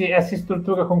 Essa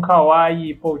estrutura com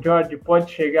Kawhi e Paul George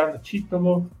pode chegar no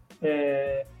título?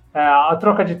 A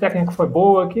troca de técnico foi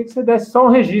boa? Eu queria que você desse só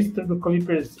um registro do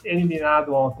Clippers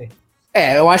eliminado ontem.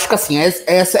 Eu acho que assim,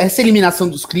 essa eliminação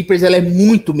dos Clippers ela é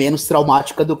muito menos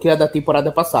traumática do que a da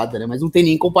temporada passada, né? Mas não tem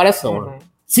nem comparação. Uhum. Né?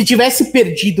 Se tivesse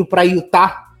perdido para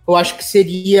Utah, eu acho que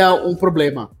seria um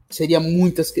problema. Seriam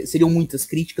muitas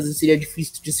críticas e seria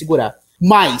difícil de segurar.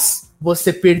 Mas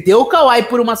você perdeu o Kawhi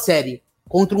por uma série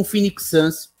contra um Phoenix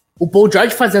Suns, o Paul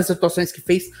George fazer as atuações que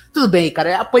fez, tudo bem,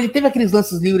 cara. Ele teve aqueles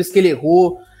lances livres que ele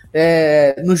errou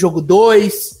no jogo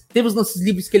 2, teve os lances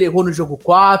livres que ele errou no jogo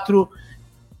 4,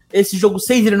 esse jogo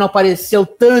 6 ele não apareceu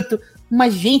tanto,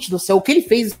 mas, gente do céu, o que ele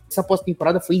fez nessa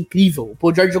pós-temporada foi incrível. O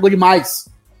Paul George jogou demais.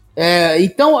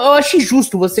 Então eu acho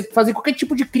injusto você fazer qualquer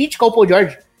tipo de crítica ao Paul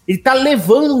George. Ele tá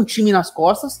levando um time nas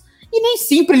costas e nem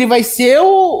sempre ele vai ser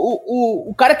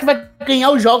o cara que vai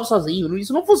ganhar os jogos sozinho.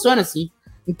 Isso não funciona assim.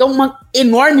 Então, uma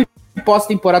enorme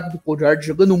pós-temporada do Paul George,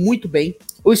 jogando muito bem.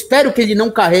 Eu espero que ele não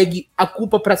carregue a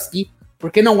culpa pra si,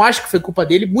 porque não acho que foi culpa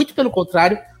dele, muito pelo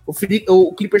contrário.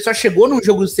 O Clippers só chegou no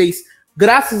jogo 6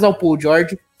 graças ao Paul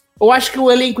George. Eu acho que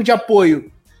o elenco de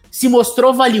apoio se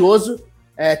mostrou valioso.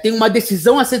 Tem uma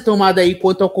decisão a ser tomada aí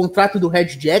quanto ao contrato do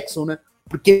Red Jackson, né?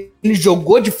 Porque ele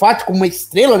jogou de fato como uma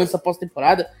estrela nessa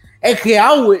pós-temporada. É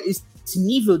real esse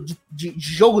nível de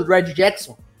jogo do Red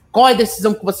Jackson? Qual é a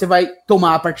decisão que você vai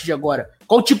tomar a partir de agora?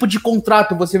 Qual tipo de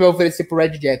contrato você vai oferecer pro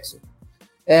Red Jackson?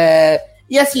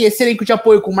 E assim, esse elenco de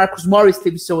apoio com o Marcus Morris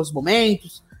teve seus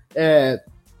momentos.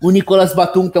 O Nicolas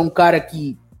Batum, que é um cara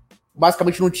que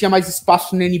basicamente não tinha mais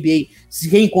espaço na NBA, se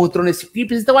reencontrou nesse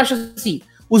Clippers. Então eu acho assim,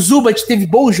 o Zubat teve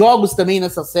bons jogos também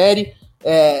nessa série,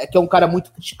 que é um cara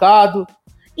muito criticado.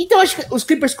 Então eu acho que os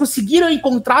Clippers conseguiram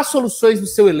encontrar soluções no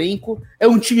seu elenco. É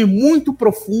um time muito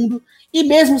profundo e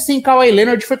mesmo sem Kawhi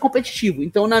Leonard foi competitivo.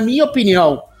 Então, na minha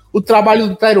opinião, o trabalho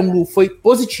do Tyronn Lue foi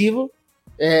positivo.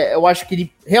 Eu acho que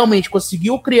ele realmente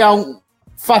conseguiu criar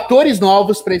fatores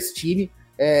novos para esse time,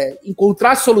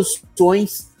 encontrar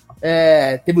soluções.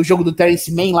 Teve o jogo do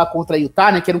Terrence Mann lá contra a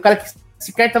Utah, né, que era um cara que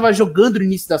sequer estava jogando no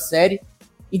início da série.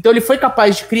 Então ele foi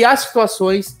capaz de criar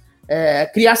situações,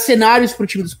 criar cenários para o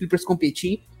time dos Clippers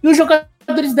competir, e os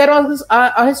jogadores deram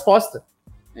a resposta.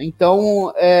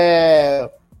 Então,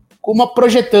 como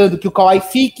projetando que o Kawhi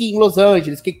fique em Los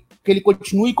Angeles, que ele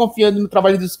continue confiando no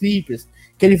trabalho dos Clippers,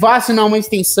 que ele vá assinar uma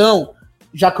extensão,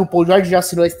 já que o Paul George já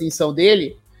assinou a extensão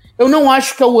dele, eu não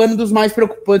acho que é o ano dos mais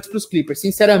preocupantes para os Clippers,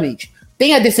 sinceramente.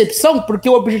 Tem a decepção, porque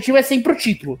o objetivo é sempre o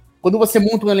título. Quando você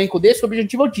monta um elenco desse, o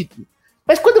objetivo é o título.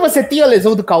 Mas quando você tem a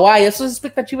lesão do Kawhi, as suas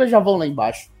expectativas já vão lá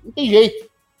embaixo. Não tem jeito.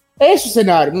 É esse o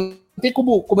cenário. Não tem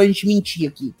como a gente mentir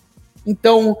aqui.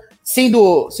 Então,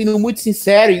 sendo muito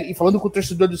sincero e falando com o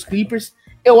torcedor dos Clippers,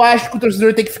 eu acho que o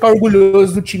torcedor tem que ficar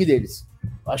orgulhoso do time deles.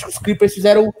 Eu acho que os Clippers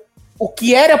fizeram o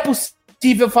que era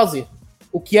possível fazer.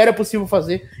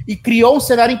 E criou um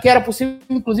cenário em que era possível,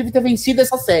 inclusive, ter vencido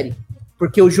essa série.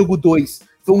 Porque o jogo 2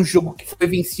 foi um jogo que foi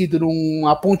vencido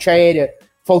numa ponte aérea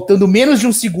faltando menos de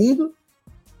um segundo.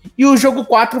 E o jogo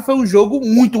 4 foi um jogo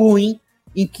muito ruim,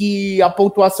 em que a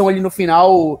pontuação ali no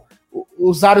final,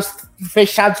 os aros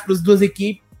fechados para as duas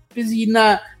equipes, e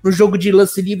no jogo de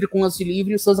lance livre com lance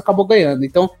livre, o Suns acabou ganhando.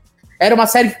 Então, era uma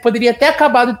série que poderia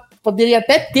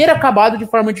até ter acabado de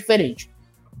forma diferente.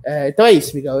 Então é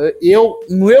isso, Miguel.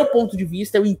 No meu ponto de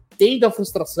vista, eu entendo a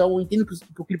frustração, eu entendo que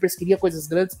o Clippers queria coisas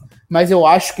grandes, mas eu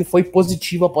acho que foi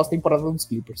positivo após a temporada dos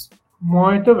Clippers.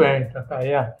 Muito bem, então tá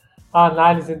aí a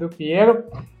análise do Piero.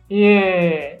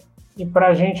 E para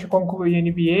a gente concluir a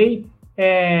NBA,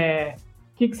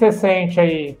 o que você sente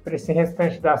aí para esse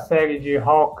restante da série de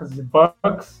Hawks e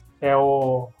Bucks?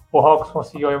 O Hawks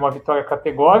conseguiu aí uma vitória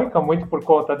categórica, muito por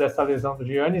conta dessa lesão do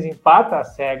Giannis, empata a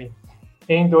série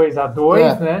em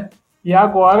 2-2, né? E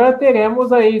agora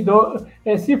teremos aí,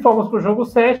 se formos para o jogo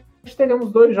 7,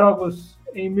 teremos 2 jogos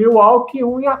em Milwaukee e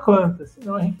 1 em Atlanta.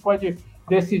 Senão a gente pode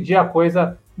decidir a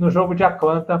coisa no jogo de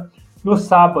Atlanta no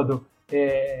sábado.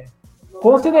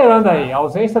 Considerando aí a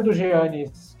ausência do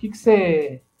Giannis, o que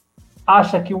você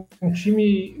acha que um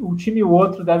time e o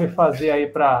outro deve fazer aí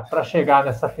para chegar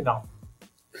nessa final?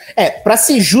 Para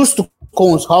ser justo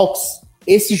com os Hawks,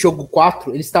 esse jogo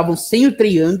 4, eles estavam sem o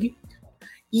Trae Young,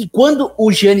 e quando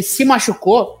o Giannis se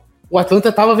machucou, o Atlanta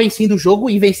estava vencendo o jogo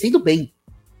e vencendo bem.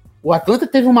 O Atlanta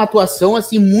teve uma atuação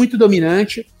assim muito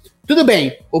dominante. Tudo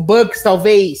bem, o Bucks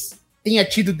talvez tenha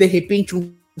tido de repente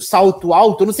um salto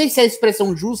alto, eu não sei se é a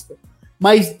expressão justa,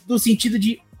 mas no sentido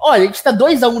de, olha, a gente tá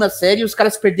 2-1 na série e os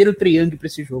caras perderam o Trae Young pra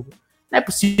esse jogo. Não é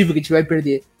possível que a gente vai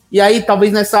perder. E aí,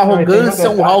 talvez nessa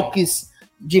arrogância, o Hawks...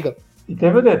 Diga. E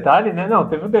teve o detalhe, né? Não,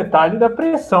 teve o detalhe da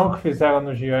pressão que fizeram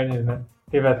no Giannis, né?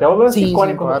 Teve até o lance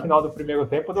icônico no final do primeiro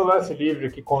tempo do lance livre,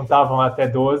 que contavam até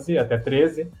 12, até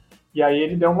 13, e aí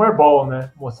ele deu um airball,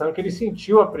 né? Mostrando que ele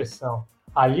sentiu a pressão.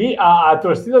 Ali, a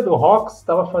torcida do Hawks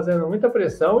estava fazendo muita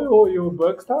pressão e o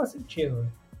Bucks estava sentindo, né?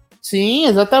 Sim,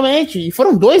 exatamente. E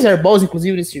foram 2 airballs,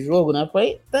 inclusive, nesse jogo, né?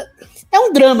 É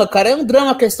um drama, cara. É um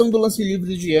drama a questão do lance livre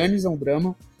do Giannis, é um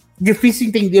drama. Difícil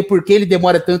entender por que ele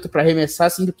demora tanto para arremessar,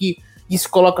 sendo que isso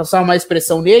coloca só mais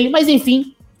pressão nele. Mas,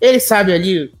 enfim, ele sabe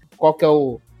ali qual que é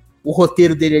o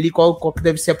roteiro dele ali, qual que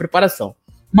deve ser a preparação.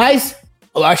 Mas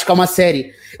eu acho que é uma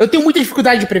série... Eu tenho muita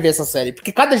dificuldade de prever essa série,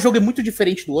 porque cada jogo é muito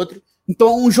diferente do outro.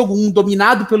 Então, um jogo 1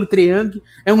 dominado pelo Trae Young,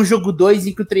 é um jogo 2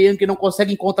 em que o Trae Young não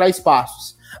consegue encontrar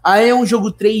espaços. Aí é um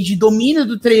jogo 3 de domínio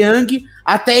do Trae Young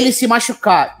até ele se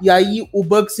machucar. E aí o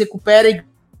Bucks recupera e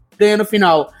ganha no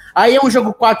final. Aí é um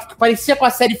jogo 4 que parecia com a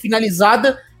série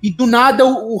finalizada e do nada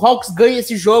o Hawks ganha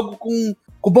esse jogo com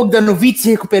o Bogdanovic se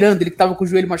recuperando, ele que tava com o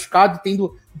joelho machucado, tendo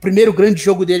o primeiro grande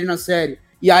jogo dele na série.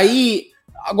 E aí,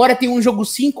 agora tem um jogo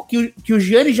 5 que o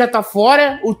Giannis já tá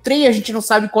fora, o Trae a gente não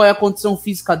sabe qual é a condição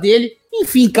física dele.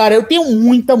 Enfim, cara, eu tenho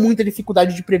muita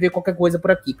dificuldade de prever qualquer coisa por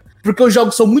aqui. Porque os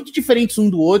jogos são muito diferentes um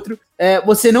do outro,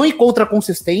 você não encontra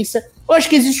consistência. Eu acho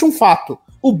que existe um fato.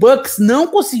 O Bucks não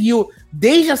conseguiu,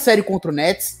 desde a série contra o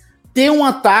Nets, ter um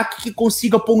ataque que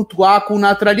consiga pontuar com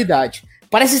naturalidade.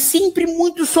 Parece sempre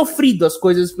muito sofrido as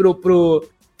coisas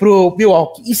pro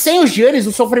Milwaukee. E sem os Giannis,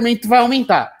 o sofrimento vai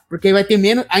aumentar, porque vai ter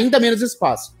ainda menos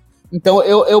espaço. Então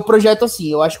eu projeto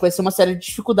assim, eu acho que vai ser uma série de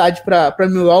dificuldade para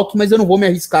Milwaukee, mas eu não vou me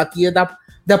arriscar aqui a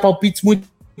dar palpites muito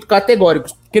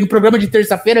categóricos. Porque no programa de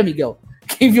terça-feira, Miguel,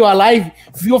 quem viu a live,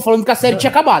 viu falando que a série tinha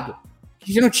acabado.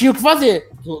 Que já não tinha o que fazer,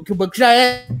 que o Bucks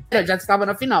já estava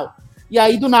na final. E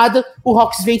aí, do nada, o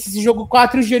Hawks vence esse jogo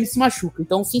 4 e o Giannis se machuca.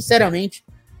 Então, sinceramente,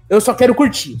 eu só quero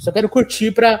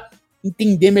curtir pra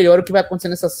entender melhor o que vai acontecer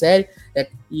nessa série.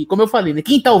 E como eu falei, né,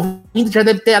 quem tá ouvindo já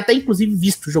deve ter até, inclusive,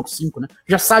 visto o jogo 5, né?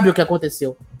 Já sabe o que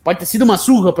aconteceu. Pode ter sido uma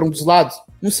surra pra um dos lados,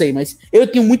 não sei, mas eu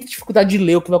tenho muita dificuldade de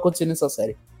ler o que vai acontecer nessa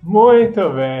série. Muito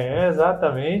bem,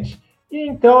 exatamente. E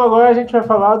então agora a gente vai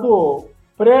falar do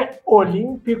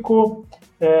pré-olímpico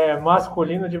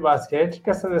masculino de basquete, que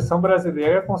a seleção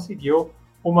brasileira conseguiu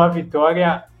uma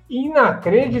vitória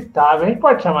inacreditável. A gente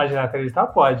pode chamar de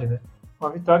inacreditável? Pode, né? Uma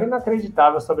vitória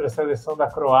inacreditável sobre a seleção da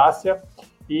Croácia.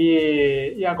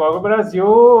 E agora o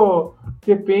Brasil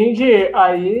depende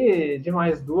aí de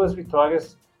mais 2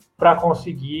 vitórias para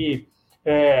conseguir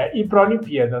ir para a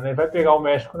Olimpíada, né? Vai pegar o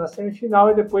México na semifinal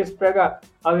e depois pega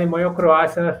a Alemanha ou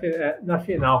Croácia na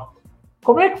final.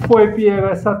 Como é que foi, Piero,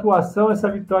 essa atuação, essa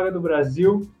vitória do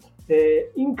Brasil?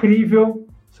 Incrível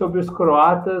sobre os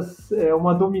croatas,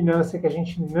 uma dominância que a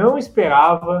gente não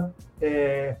esperava.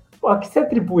 A que se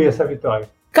atribui essa vitória?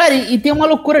 Cara, e tem uma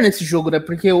loucura nesse jogo, né?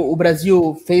 Porque o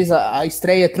Brasil fez a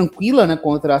estreia tranquila, né?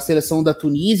 Contra a seleção da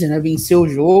Tunísia, né? Venceu o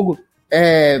jogo,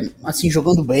 assim,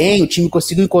 jogando bem, o time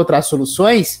conseguiu encontrar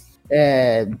soluções.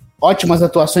 Ótimas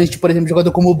atuações de, por exemplo,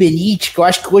 jogador como o Benite, que eu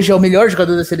acho que hoje é o melhor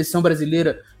jogador da seleção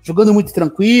brasileira, jogando muito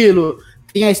tranquilo.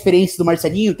 Tem a experiência do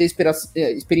Marcelinho, tem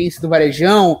a experiência do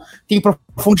Varejão, tem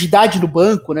profundidade no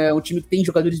banco, né? Um time que tem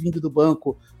jogadores vindo do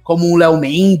banco, como o Léo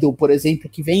Mendel, por exemplo,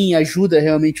 que vem e ajuda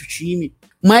realmente o time.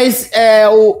 Mas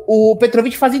o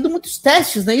Petrovic fazendo muitos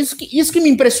testes, né? Isso que me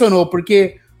impressionou,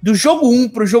 porque do jogo 1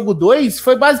 pro jogo 2,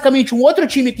 foi basicamente um outro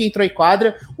time que entrou em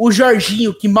quadra. O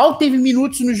Jorginho, que mal teve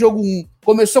minutos no jogo 1,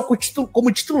 começou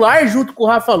como titular junto com o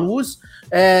Rafa Luz.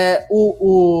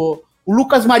 O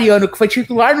Lucas Mariano, que foi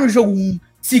titular no jogo 1,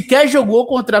 sequer jogou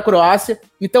contra a Croácia.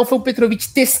 Então foi o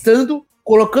Petrovic testando,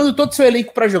 colocando todo o seu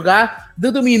elenco para jogar,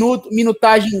 dando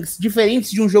minutagens diferentes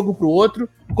de um jogo para o outro,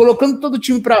 colocando todo o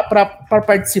time para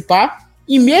participar.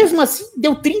 E mesmo assim,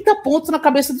 deu 30 pontos na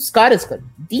cabeça dos caras, cara,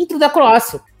 dentro da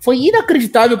Croácia. Foi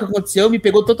inacreditável o que aconteceu, me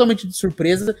pegou totalmente de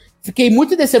surpresa. Fiquei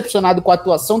muito decepcionado com a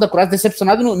atuação da Croácia.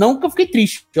 Decepcionado, não que eu fiquei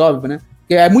triste, óbvio, né?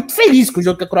 Porque é muito feliz com o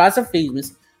jogo que a Croácia fez,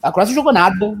 mas a Croácia jogou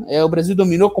nada, o Brasil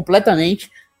dominou completamente.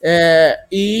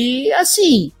 E,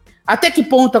 assim, até que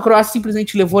ponto a Croácia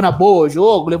simplesmente levou na boa o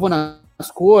jogo, levou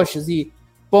nas coxas e,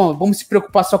 bom, vamos se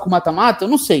preocupar só com o mata-mata? Eu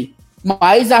não sei.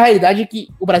 Mas a realidade é que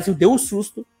o Brasil deu um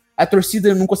susto, a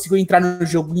torcida não conseguiu entrar no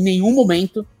jogo em nenhum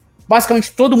momento.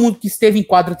 Basicamente, todo mundo que esteve em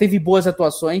quadra teve boas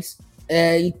atuações.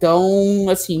 Então,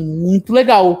 assim, muito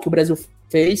legal o que o Brasil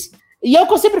fez. E é o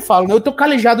que eu sempre falo, né? Eu tô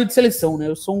calejado de seleção, né?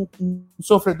 Eu sou um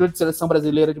sofredor de seleção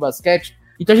brasileira de basquete.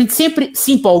 Então a gente sempre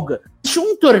se empolga. Existe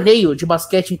um torneio de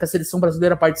basquete em que a seleção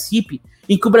brasileira participe,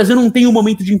 em que o Brasil não tem um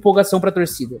momento de empolgação pra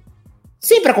torcida.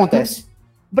 Sempre acontece.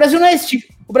 O Brasil não é esse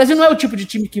tipo. O Brasil não é o tipo de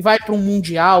time que vai para um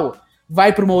Mundial,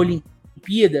 vai para uma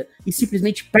Olimpíada e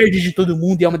simplesmente perde de todo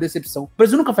mundo e é uma decepção. O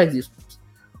Brasil nunca faz isso.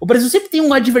 O Brasil sempre tem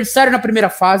um adversário na primeira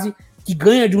fase que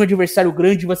ganha de um adversário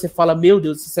grande e você fala, meu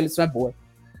Deus, essa seleção é boa.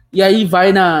 E aí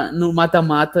vai no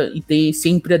mata-mata e tem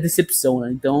sempre a decepção,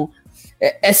 né? Então,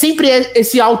 é sempre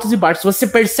esse altos e baixos. Você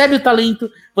percebe o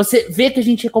talento, você vê que a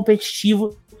gente é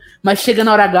competitivo, mas chega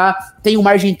na hora H, tem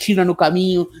uma Argentina no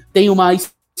caminho, tem uma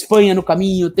Espanha no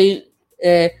caminho,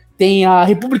 tem a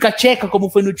República Tcheca, como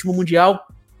foi no último Mundial,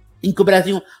 em que o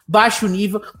Brasil baixa o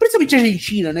nível, principalmente a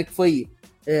Argentina, né? Que foi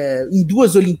em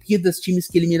 2 Olimpíadas times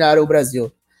que eliminaram o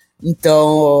Brasil.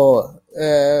 Então,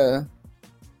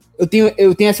 eu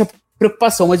tenho essa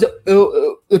preocupação, mas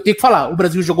eu tenho que falar, o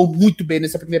Brasil jogou muito bem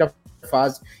nessa primeira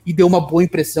fase e deu uma boa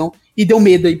impressão e deu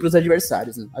medo aí pros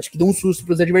adversários, né? Acho que deu um susto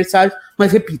pros adversários,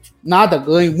 mas repito, nada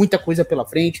ganho, muita coisa pela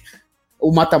frente,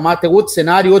 o mata-mata é outro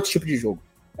cenário e outro tipo de jogo.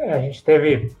 A gente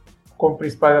teve como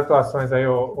principais atuações aí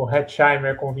o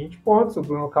Hetzheimer com 20 pontos, o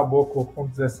Bruno Caboclo com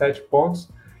 17 pontos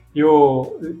e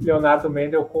o Leonardo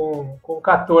Mendel com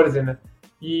 14, né?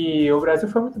 E o Brasil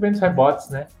foi muito bem nos rebotes,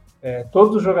 né?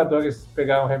 Todos os jogadores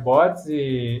pegaram rebotes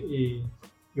e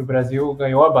o Brasil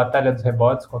ganhou a batalha dos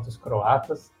rebotes contra os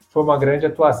croatas. Foi uma grande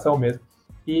atuação mesmo.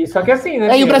 E só que assim,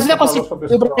 né? E o Brasil não conseguiu.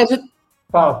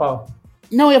 Fala.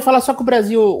 Não, eu ia falar só que o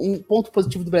Brasil, um ponto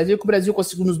positivo do Brasil é que o Brasil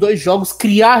conseguiu nos 2 jogos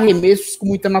criar arremessos com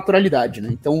muita naturalidade, né?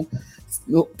 Então,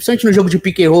 principalmente no jogo de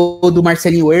pick and roll do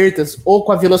Marcelinho Huertas, ou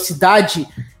com a velocidade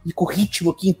e com o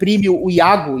ritmo que imprime o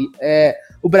Iago,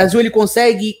 o Brasil ele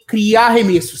consegue criar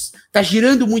arremessos. Tá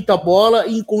girando muito a bola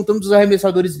e encontrando os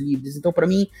arremessadores livres. Então, para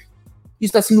mim, isso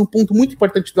está sendo um ponto muito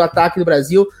importante do ataque do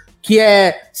Brasil, que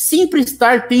é sempre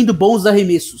estar tendo bons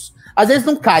arremessos. Às vezes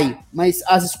não cai, mas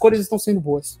as escolhas estão sendo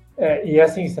boas. E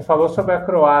assim, você falou sobre a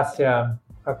Croácia.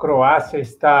 A Croácia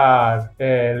está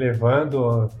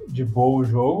levando de boa o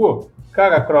jogo.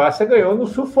 Cara, a Croácia ganhou no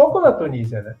sufoco da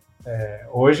Tunísia, né?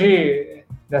 Hoje,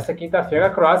 nessa quinta-feira, a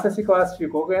Croácia se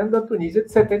classificou ganhando da Tunísia de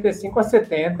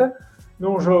 75-70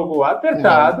 num jogo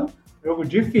apertado, jogo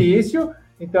difícil.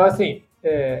 Então, assim,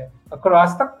 a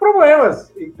Croácia está com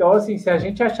problemas. Então, assim, se a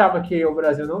gente achava que o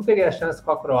Brasil não teria chance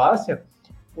com a Croácia,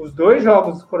 os 2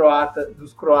 jogos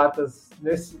dos croatas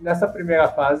nessa primeira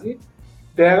fase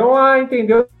deram a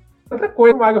entender outra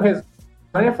coisa. O Mário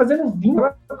Hezonja fazendo vinho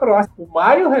na Croácia. O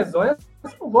Mário Hezonja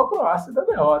salvou a Croácia da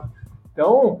derrota.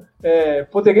 Então,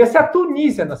 poderia ser a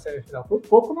Tunísia na semifinal. Por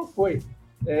pouco não foi.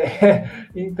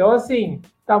 Então, assim,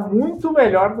 tá muito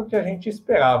melhor do que a gente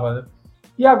esperava, né?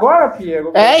 E agora,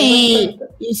 Piero...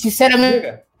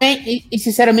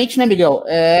 Sinceramente, né, Miguel?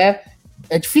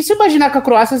 É difícil imaginar que a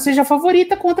Croácia seja a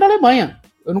favorita contra a Alemanha.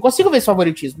 Eu não consigo ver esse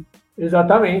favoritismo.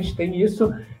 Exatamente, tem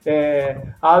isso.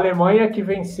 A Alemanha que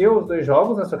venceu os 2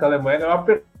 jogos, né, só que a Alemanha não é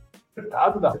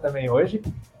apertado também hoje,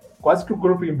 quase que o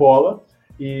grupo em bola.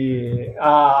 E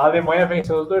a Alemanha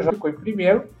venceu os 2 jogos, ficou em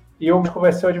primeiro, e o México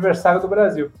vai ser o adversário do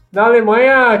Brasil. Na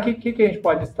Alemanha, o que a gente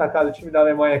pode destacar do time da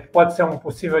Alemanha, que pode ser um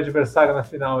possível adversário na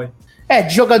final aí?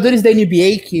 De jogadores da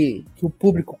NBA que o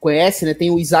público conhece, né?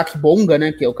 Tem o Isaac Bonga,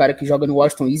 né? Que é o cara que joga no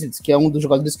Washington Wizards, que é um dos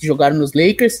jogadores que jogaram nos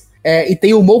Lakers. E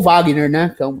tem o Mo Wagner,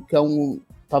 né? Que é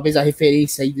talvez a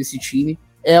referência aí desse time.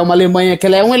 É uma Alemanha que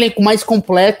ela é um elenco mais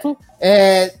completo.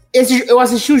 Eu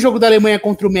assisti o jogo da Alemanha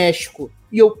contra o México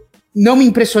e eu não me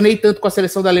impressionei tanto com a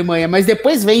seleção da Alemanha, mas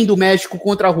depois vendo o México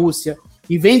contra a Rússia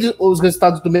e vendo os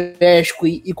resultados do México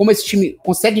e como esse time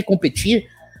consegue competir,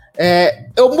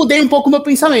 eu mudei um pouco o meu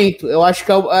pensamento. Eu acho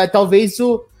que talvez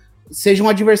seja um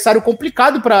adversário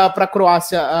complicado para a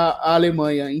Croácia, a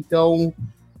Alemanha. Então,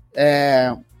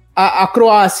 a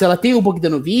Croácia, ela tem o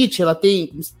Bogdanovic, ela tem,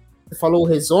 você falou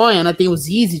o Hezonja, né, tem o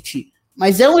Zizic,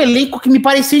 mas é um elenco que me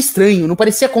pareceu estranho, não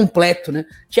parecia completo, né?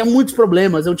 Tinha muitos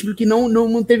problemas, é um time que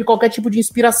não teve qualquer tipo de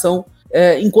inspiração.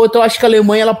 Enquanto eu acho que a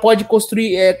Alemanha ela pode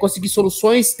conseguir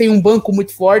soluções, tem um banco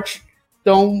muito forte,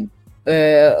 então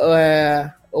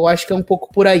eu acho que é um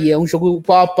pouco por aí. É um jogo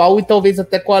pau a pau e talvez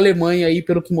até com a Alemanha aí,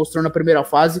 pelo que mostrou na primeira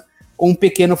fase, com um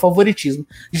pequeno favoritismo.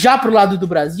 Já pro lado do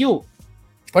Brasil,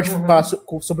 pode falar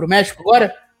sobre o México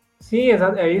agora? Sim,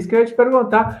 é isso que eu ia te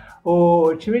perguntar.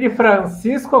 O time de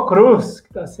Francisco Cruz,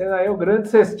 que tá sendo aí o grande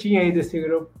cestinho aí desse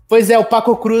grupo. Pois é, o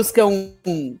Paco Cruz, que é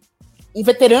um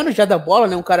veterano já da bola,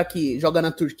 né? Um cara que joga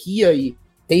na Turquia e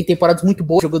tem temporadas muito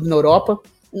boas jogando na Europa.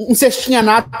 Um cestinha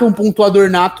nato, um pontuador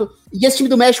nato. E esse time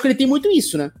do México, ele tem muito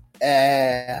isso, né?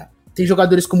 Tem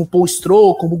jogadores como Paul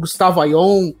Stroh, como Gustavo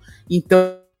Ayón.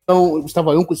 Então, o Gustavo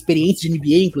Ayón com experiência de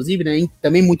NBA, inclusive, né?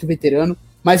 Também muito veterano.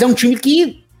 Mas é um time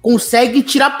que consegue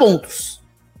tirar pontos.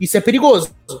 Isso é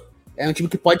perigoso. É um time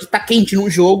que pode estar quente num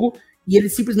jogo e ele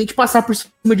simplesmente passar por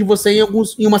cima de você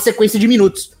em uma sequência de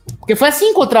minutos. Porque foi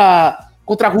assim contra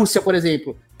a Rússia, por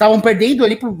exemplo. Estavam perdendo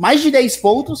ali por mais de 10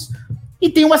 pontos e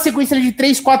tem uma sequência de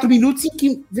 3, 4 minutos em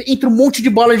que entra um monte de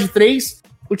bola de 3,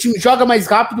 o time joga mais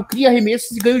rápido, cria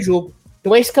arremessos e ganha o jogo.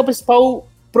 Então esse que é o principal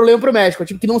problema pro México. É um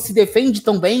time que não se defende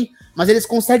tão bem, mas eles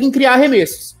conseguem criar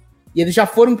arremessos. E eles já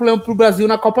foram um problema pro Brasil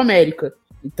na Copa América.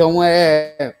 Então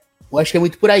eu acho que é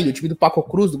muito por aí. O time do Paco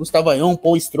Cruz, do Gustavo Ayón,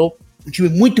 Paul Stroh, um time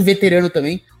muito veterano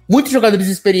também. Muitos jogadores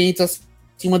experientes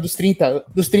acima dos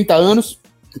 30 anos.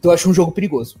 Então eu acho um jogo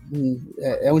perigoso.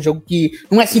 É um jogo que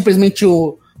não é simplesmente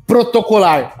o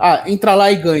protocolar. Entra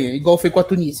lá e ganha, igual foi com a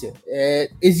Tunísia.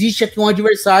 Existe aqui um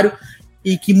adversário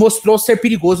e que mostrou ser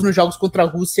perigoso nos jogos contra a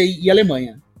Rússia e a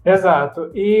Alemanha.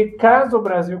 Exato. E caso o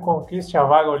Brasil conquiste a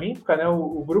vaga olímpica, né,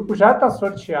 o grupo já está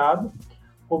sorteado.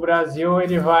 O Brasil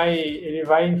ele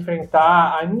vai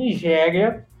enfrentar a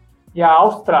Nigéria e a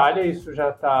Austrália, isso já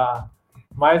está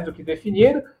mais do que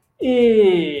definido.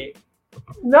 E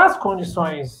nas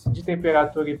condições de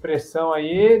temperatura e pressão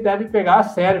aí, deve pegar a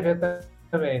Sérvia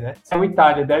também, né? A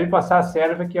Itália deve passar a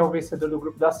Sérvia, que é o vencedor do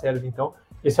grupo da Sérvia. Então,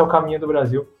 esse é o caminho do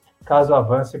Brasil, caso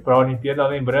avance para a Olimpíada.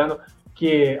 Lembrando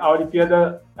que a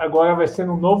Olimpíada agora vai ser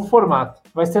num novo formato.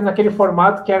 Vai ser naquele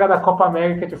formato que era da Copa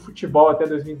América de futebol até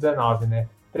 2019, né?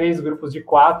 3 grupos de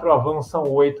 4, avançam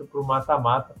 8 para o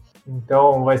mata-mata.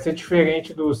 Então, vai ser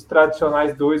diferente dos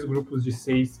tradicionais 2 grupos de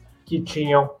 6 que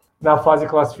tinham na fase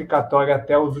classificatória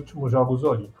até os últimos Jogos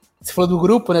Olímpicos. Você falou do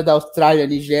grupo, né, da Austrália,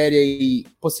 Nigéria e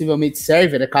possivelmente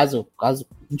Sérvia, né, caso a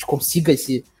gente consiga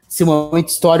esse momento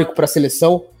histórico para a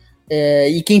seleção.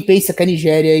 E quem pensa que a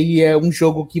Nigéria aí é um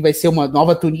jogo que vai ser uma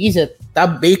nova Tunísia, tá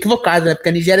bem equivocado, né? Porque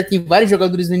a Nigéria tem vários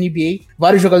jogadores na NBA,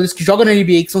 vários jogadores que jogam na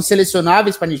NBA que são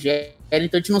selecionáveis para a Nigéria,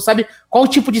 então a gente não sabe qual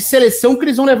tipo de seleção que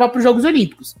eles vão levar para os Jogos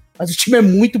Olímpicos. Mas o time é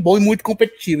muito bom e muito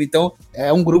competitivo, então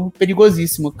é um grupo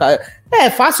perigosíssimo, cara.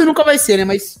 Fácil nunca vai ser, né?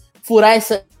 Mas furar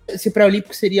esse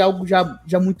pré-olímpico seria algo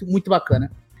já muito, muito bacana.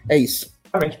 É isso.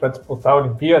 Exatamente, para disputar a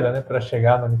Olimpíada, né? Para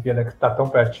chegar na Olimpíada que está tão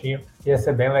pertinho, ia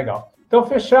ser bem legal. Então,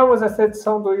 fechamos essa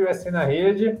edição do USA na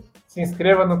Rede. Se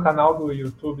inscreva no canal do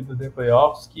YouTube do The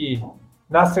Playoffs, que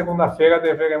na segunda-feira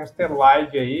deveremos ter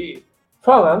live aí,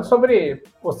 falando sobre,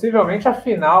 possivelmente, a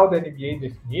final da NBA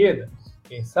definida.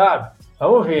 Quem sabe?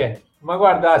 Vamos ver. Vamos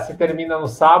aguardar se termina no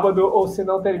sábado ou se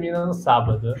não termina no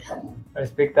sábado. A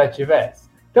expectativa é essa.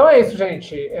 Então é isso,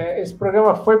 gente. Esse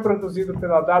programa foi produzido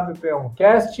pela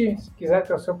WP1Cast. Se quiser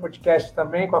ter o seu podcast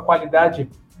também com a qualidade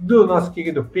do nosso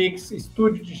querido Pix,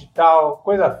 estúdio digital,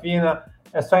 coisa fina,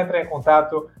 é só entrar em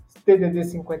contato, TDD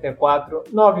 54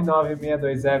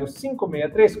 99620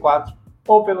 5634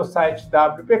 ou pelo site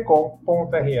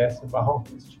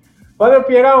wpcom.rs/homecast. Valeu,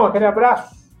 Pierão, aquele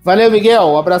abraço. Valeu, Miguel,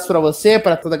 um abraço para você,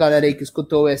 para toda a galera aí que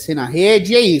escutou o USA na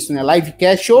Rede, e é isso, né,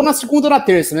 livecast ou na segunda ou na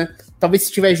terça, né, talvez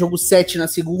se tiver jogo 7 na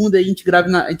segunda, a gente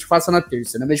a gente faça na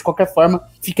terça, né, mas de qualquer forma,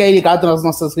 fica aí ligado nas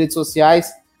nossas redes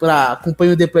sociais, para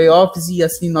acompanhar o The Playoffs e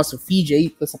assim nosso feed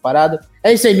aí, com essa parada.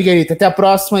 É isso aí, Miguelito. Até a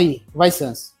próxima aí. Vai,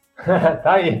 Sans.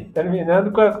 Tá aí,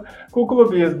 terminando com o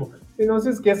clubismo. E não se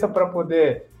esqueça, para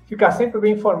poder ficar sempre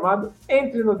bem informado,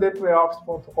 entre no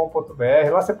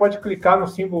theplayoffs.com.br. Lá você pode clicar no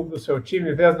símbolo do seu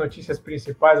time, ver as notícias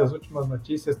principais, as últimas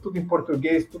notícias, tudo em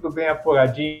português, tudo bem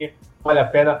apuradinho. Vale a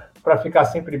pena para ficar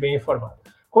sempre bem informado.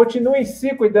 Continuem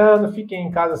se cuidando, fiquem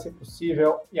em casa se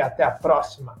possível e até a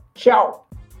próxima. Tchau!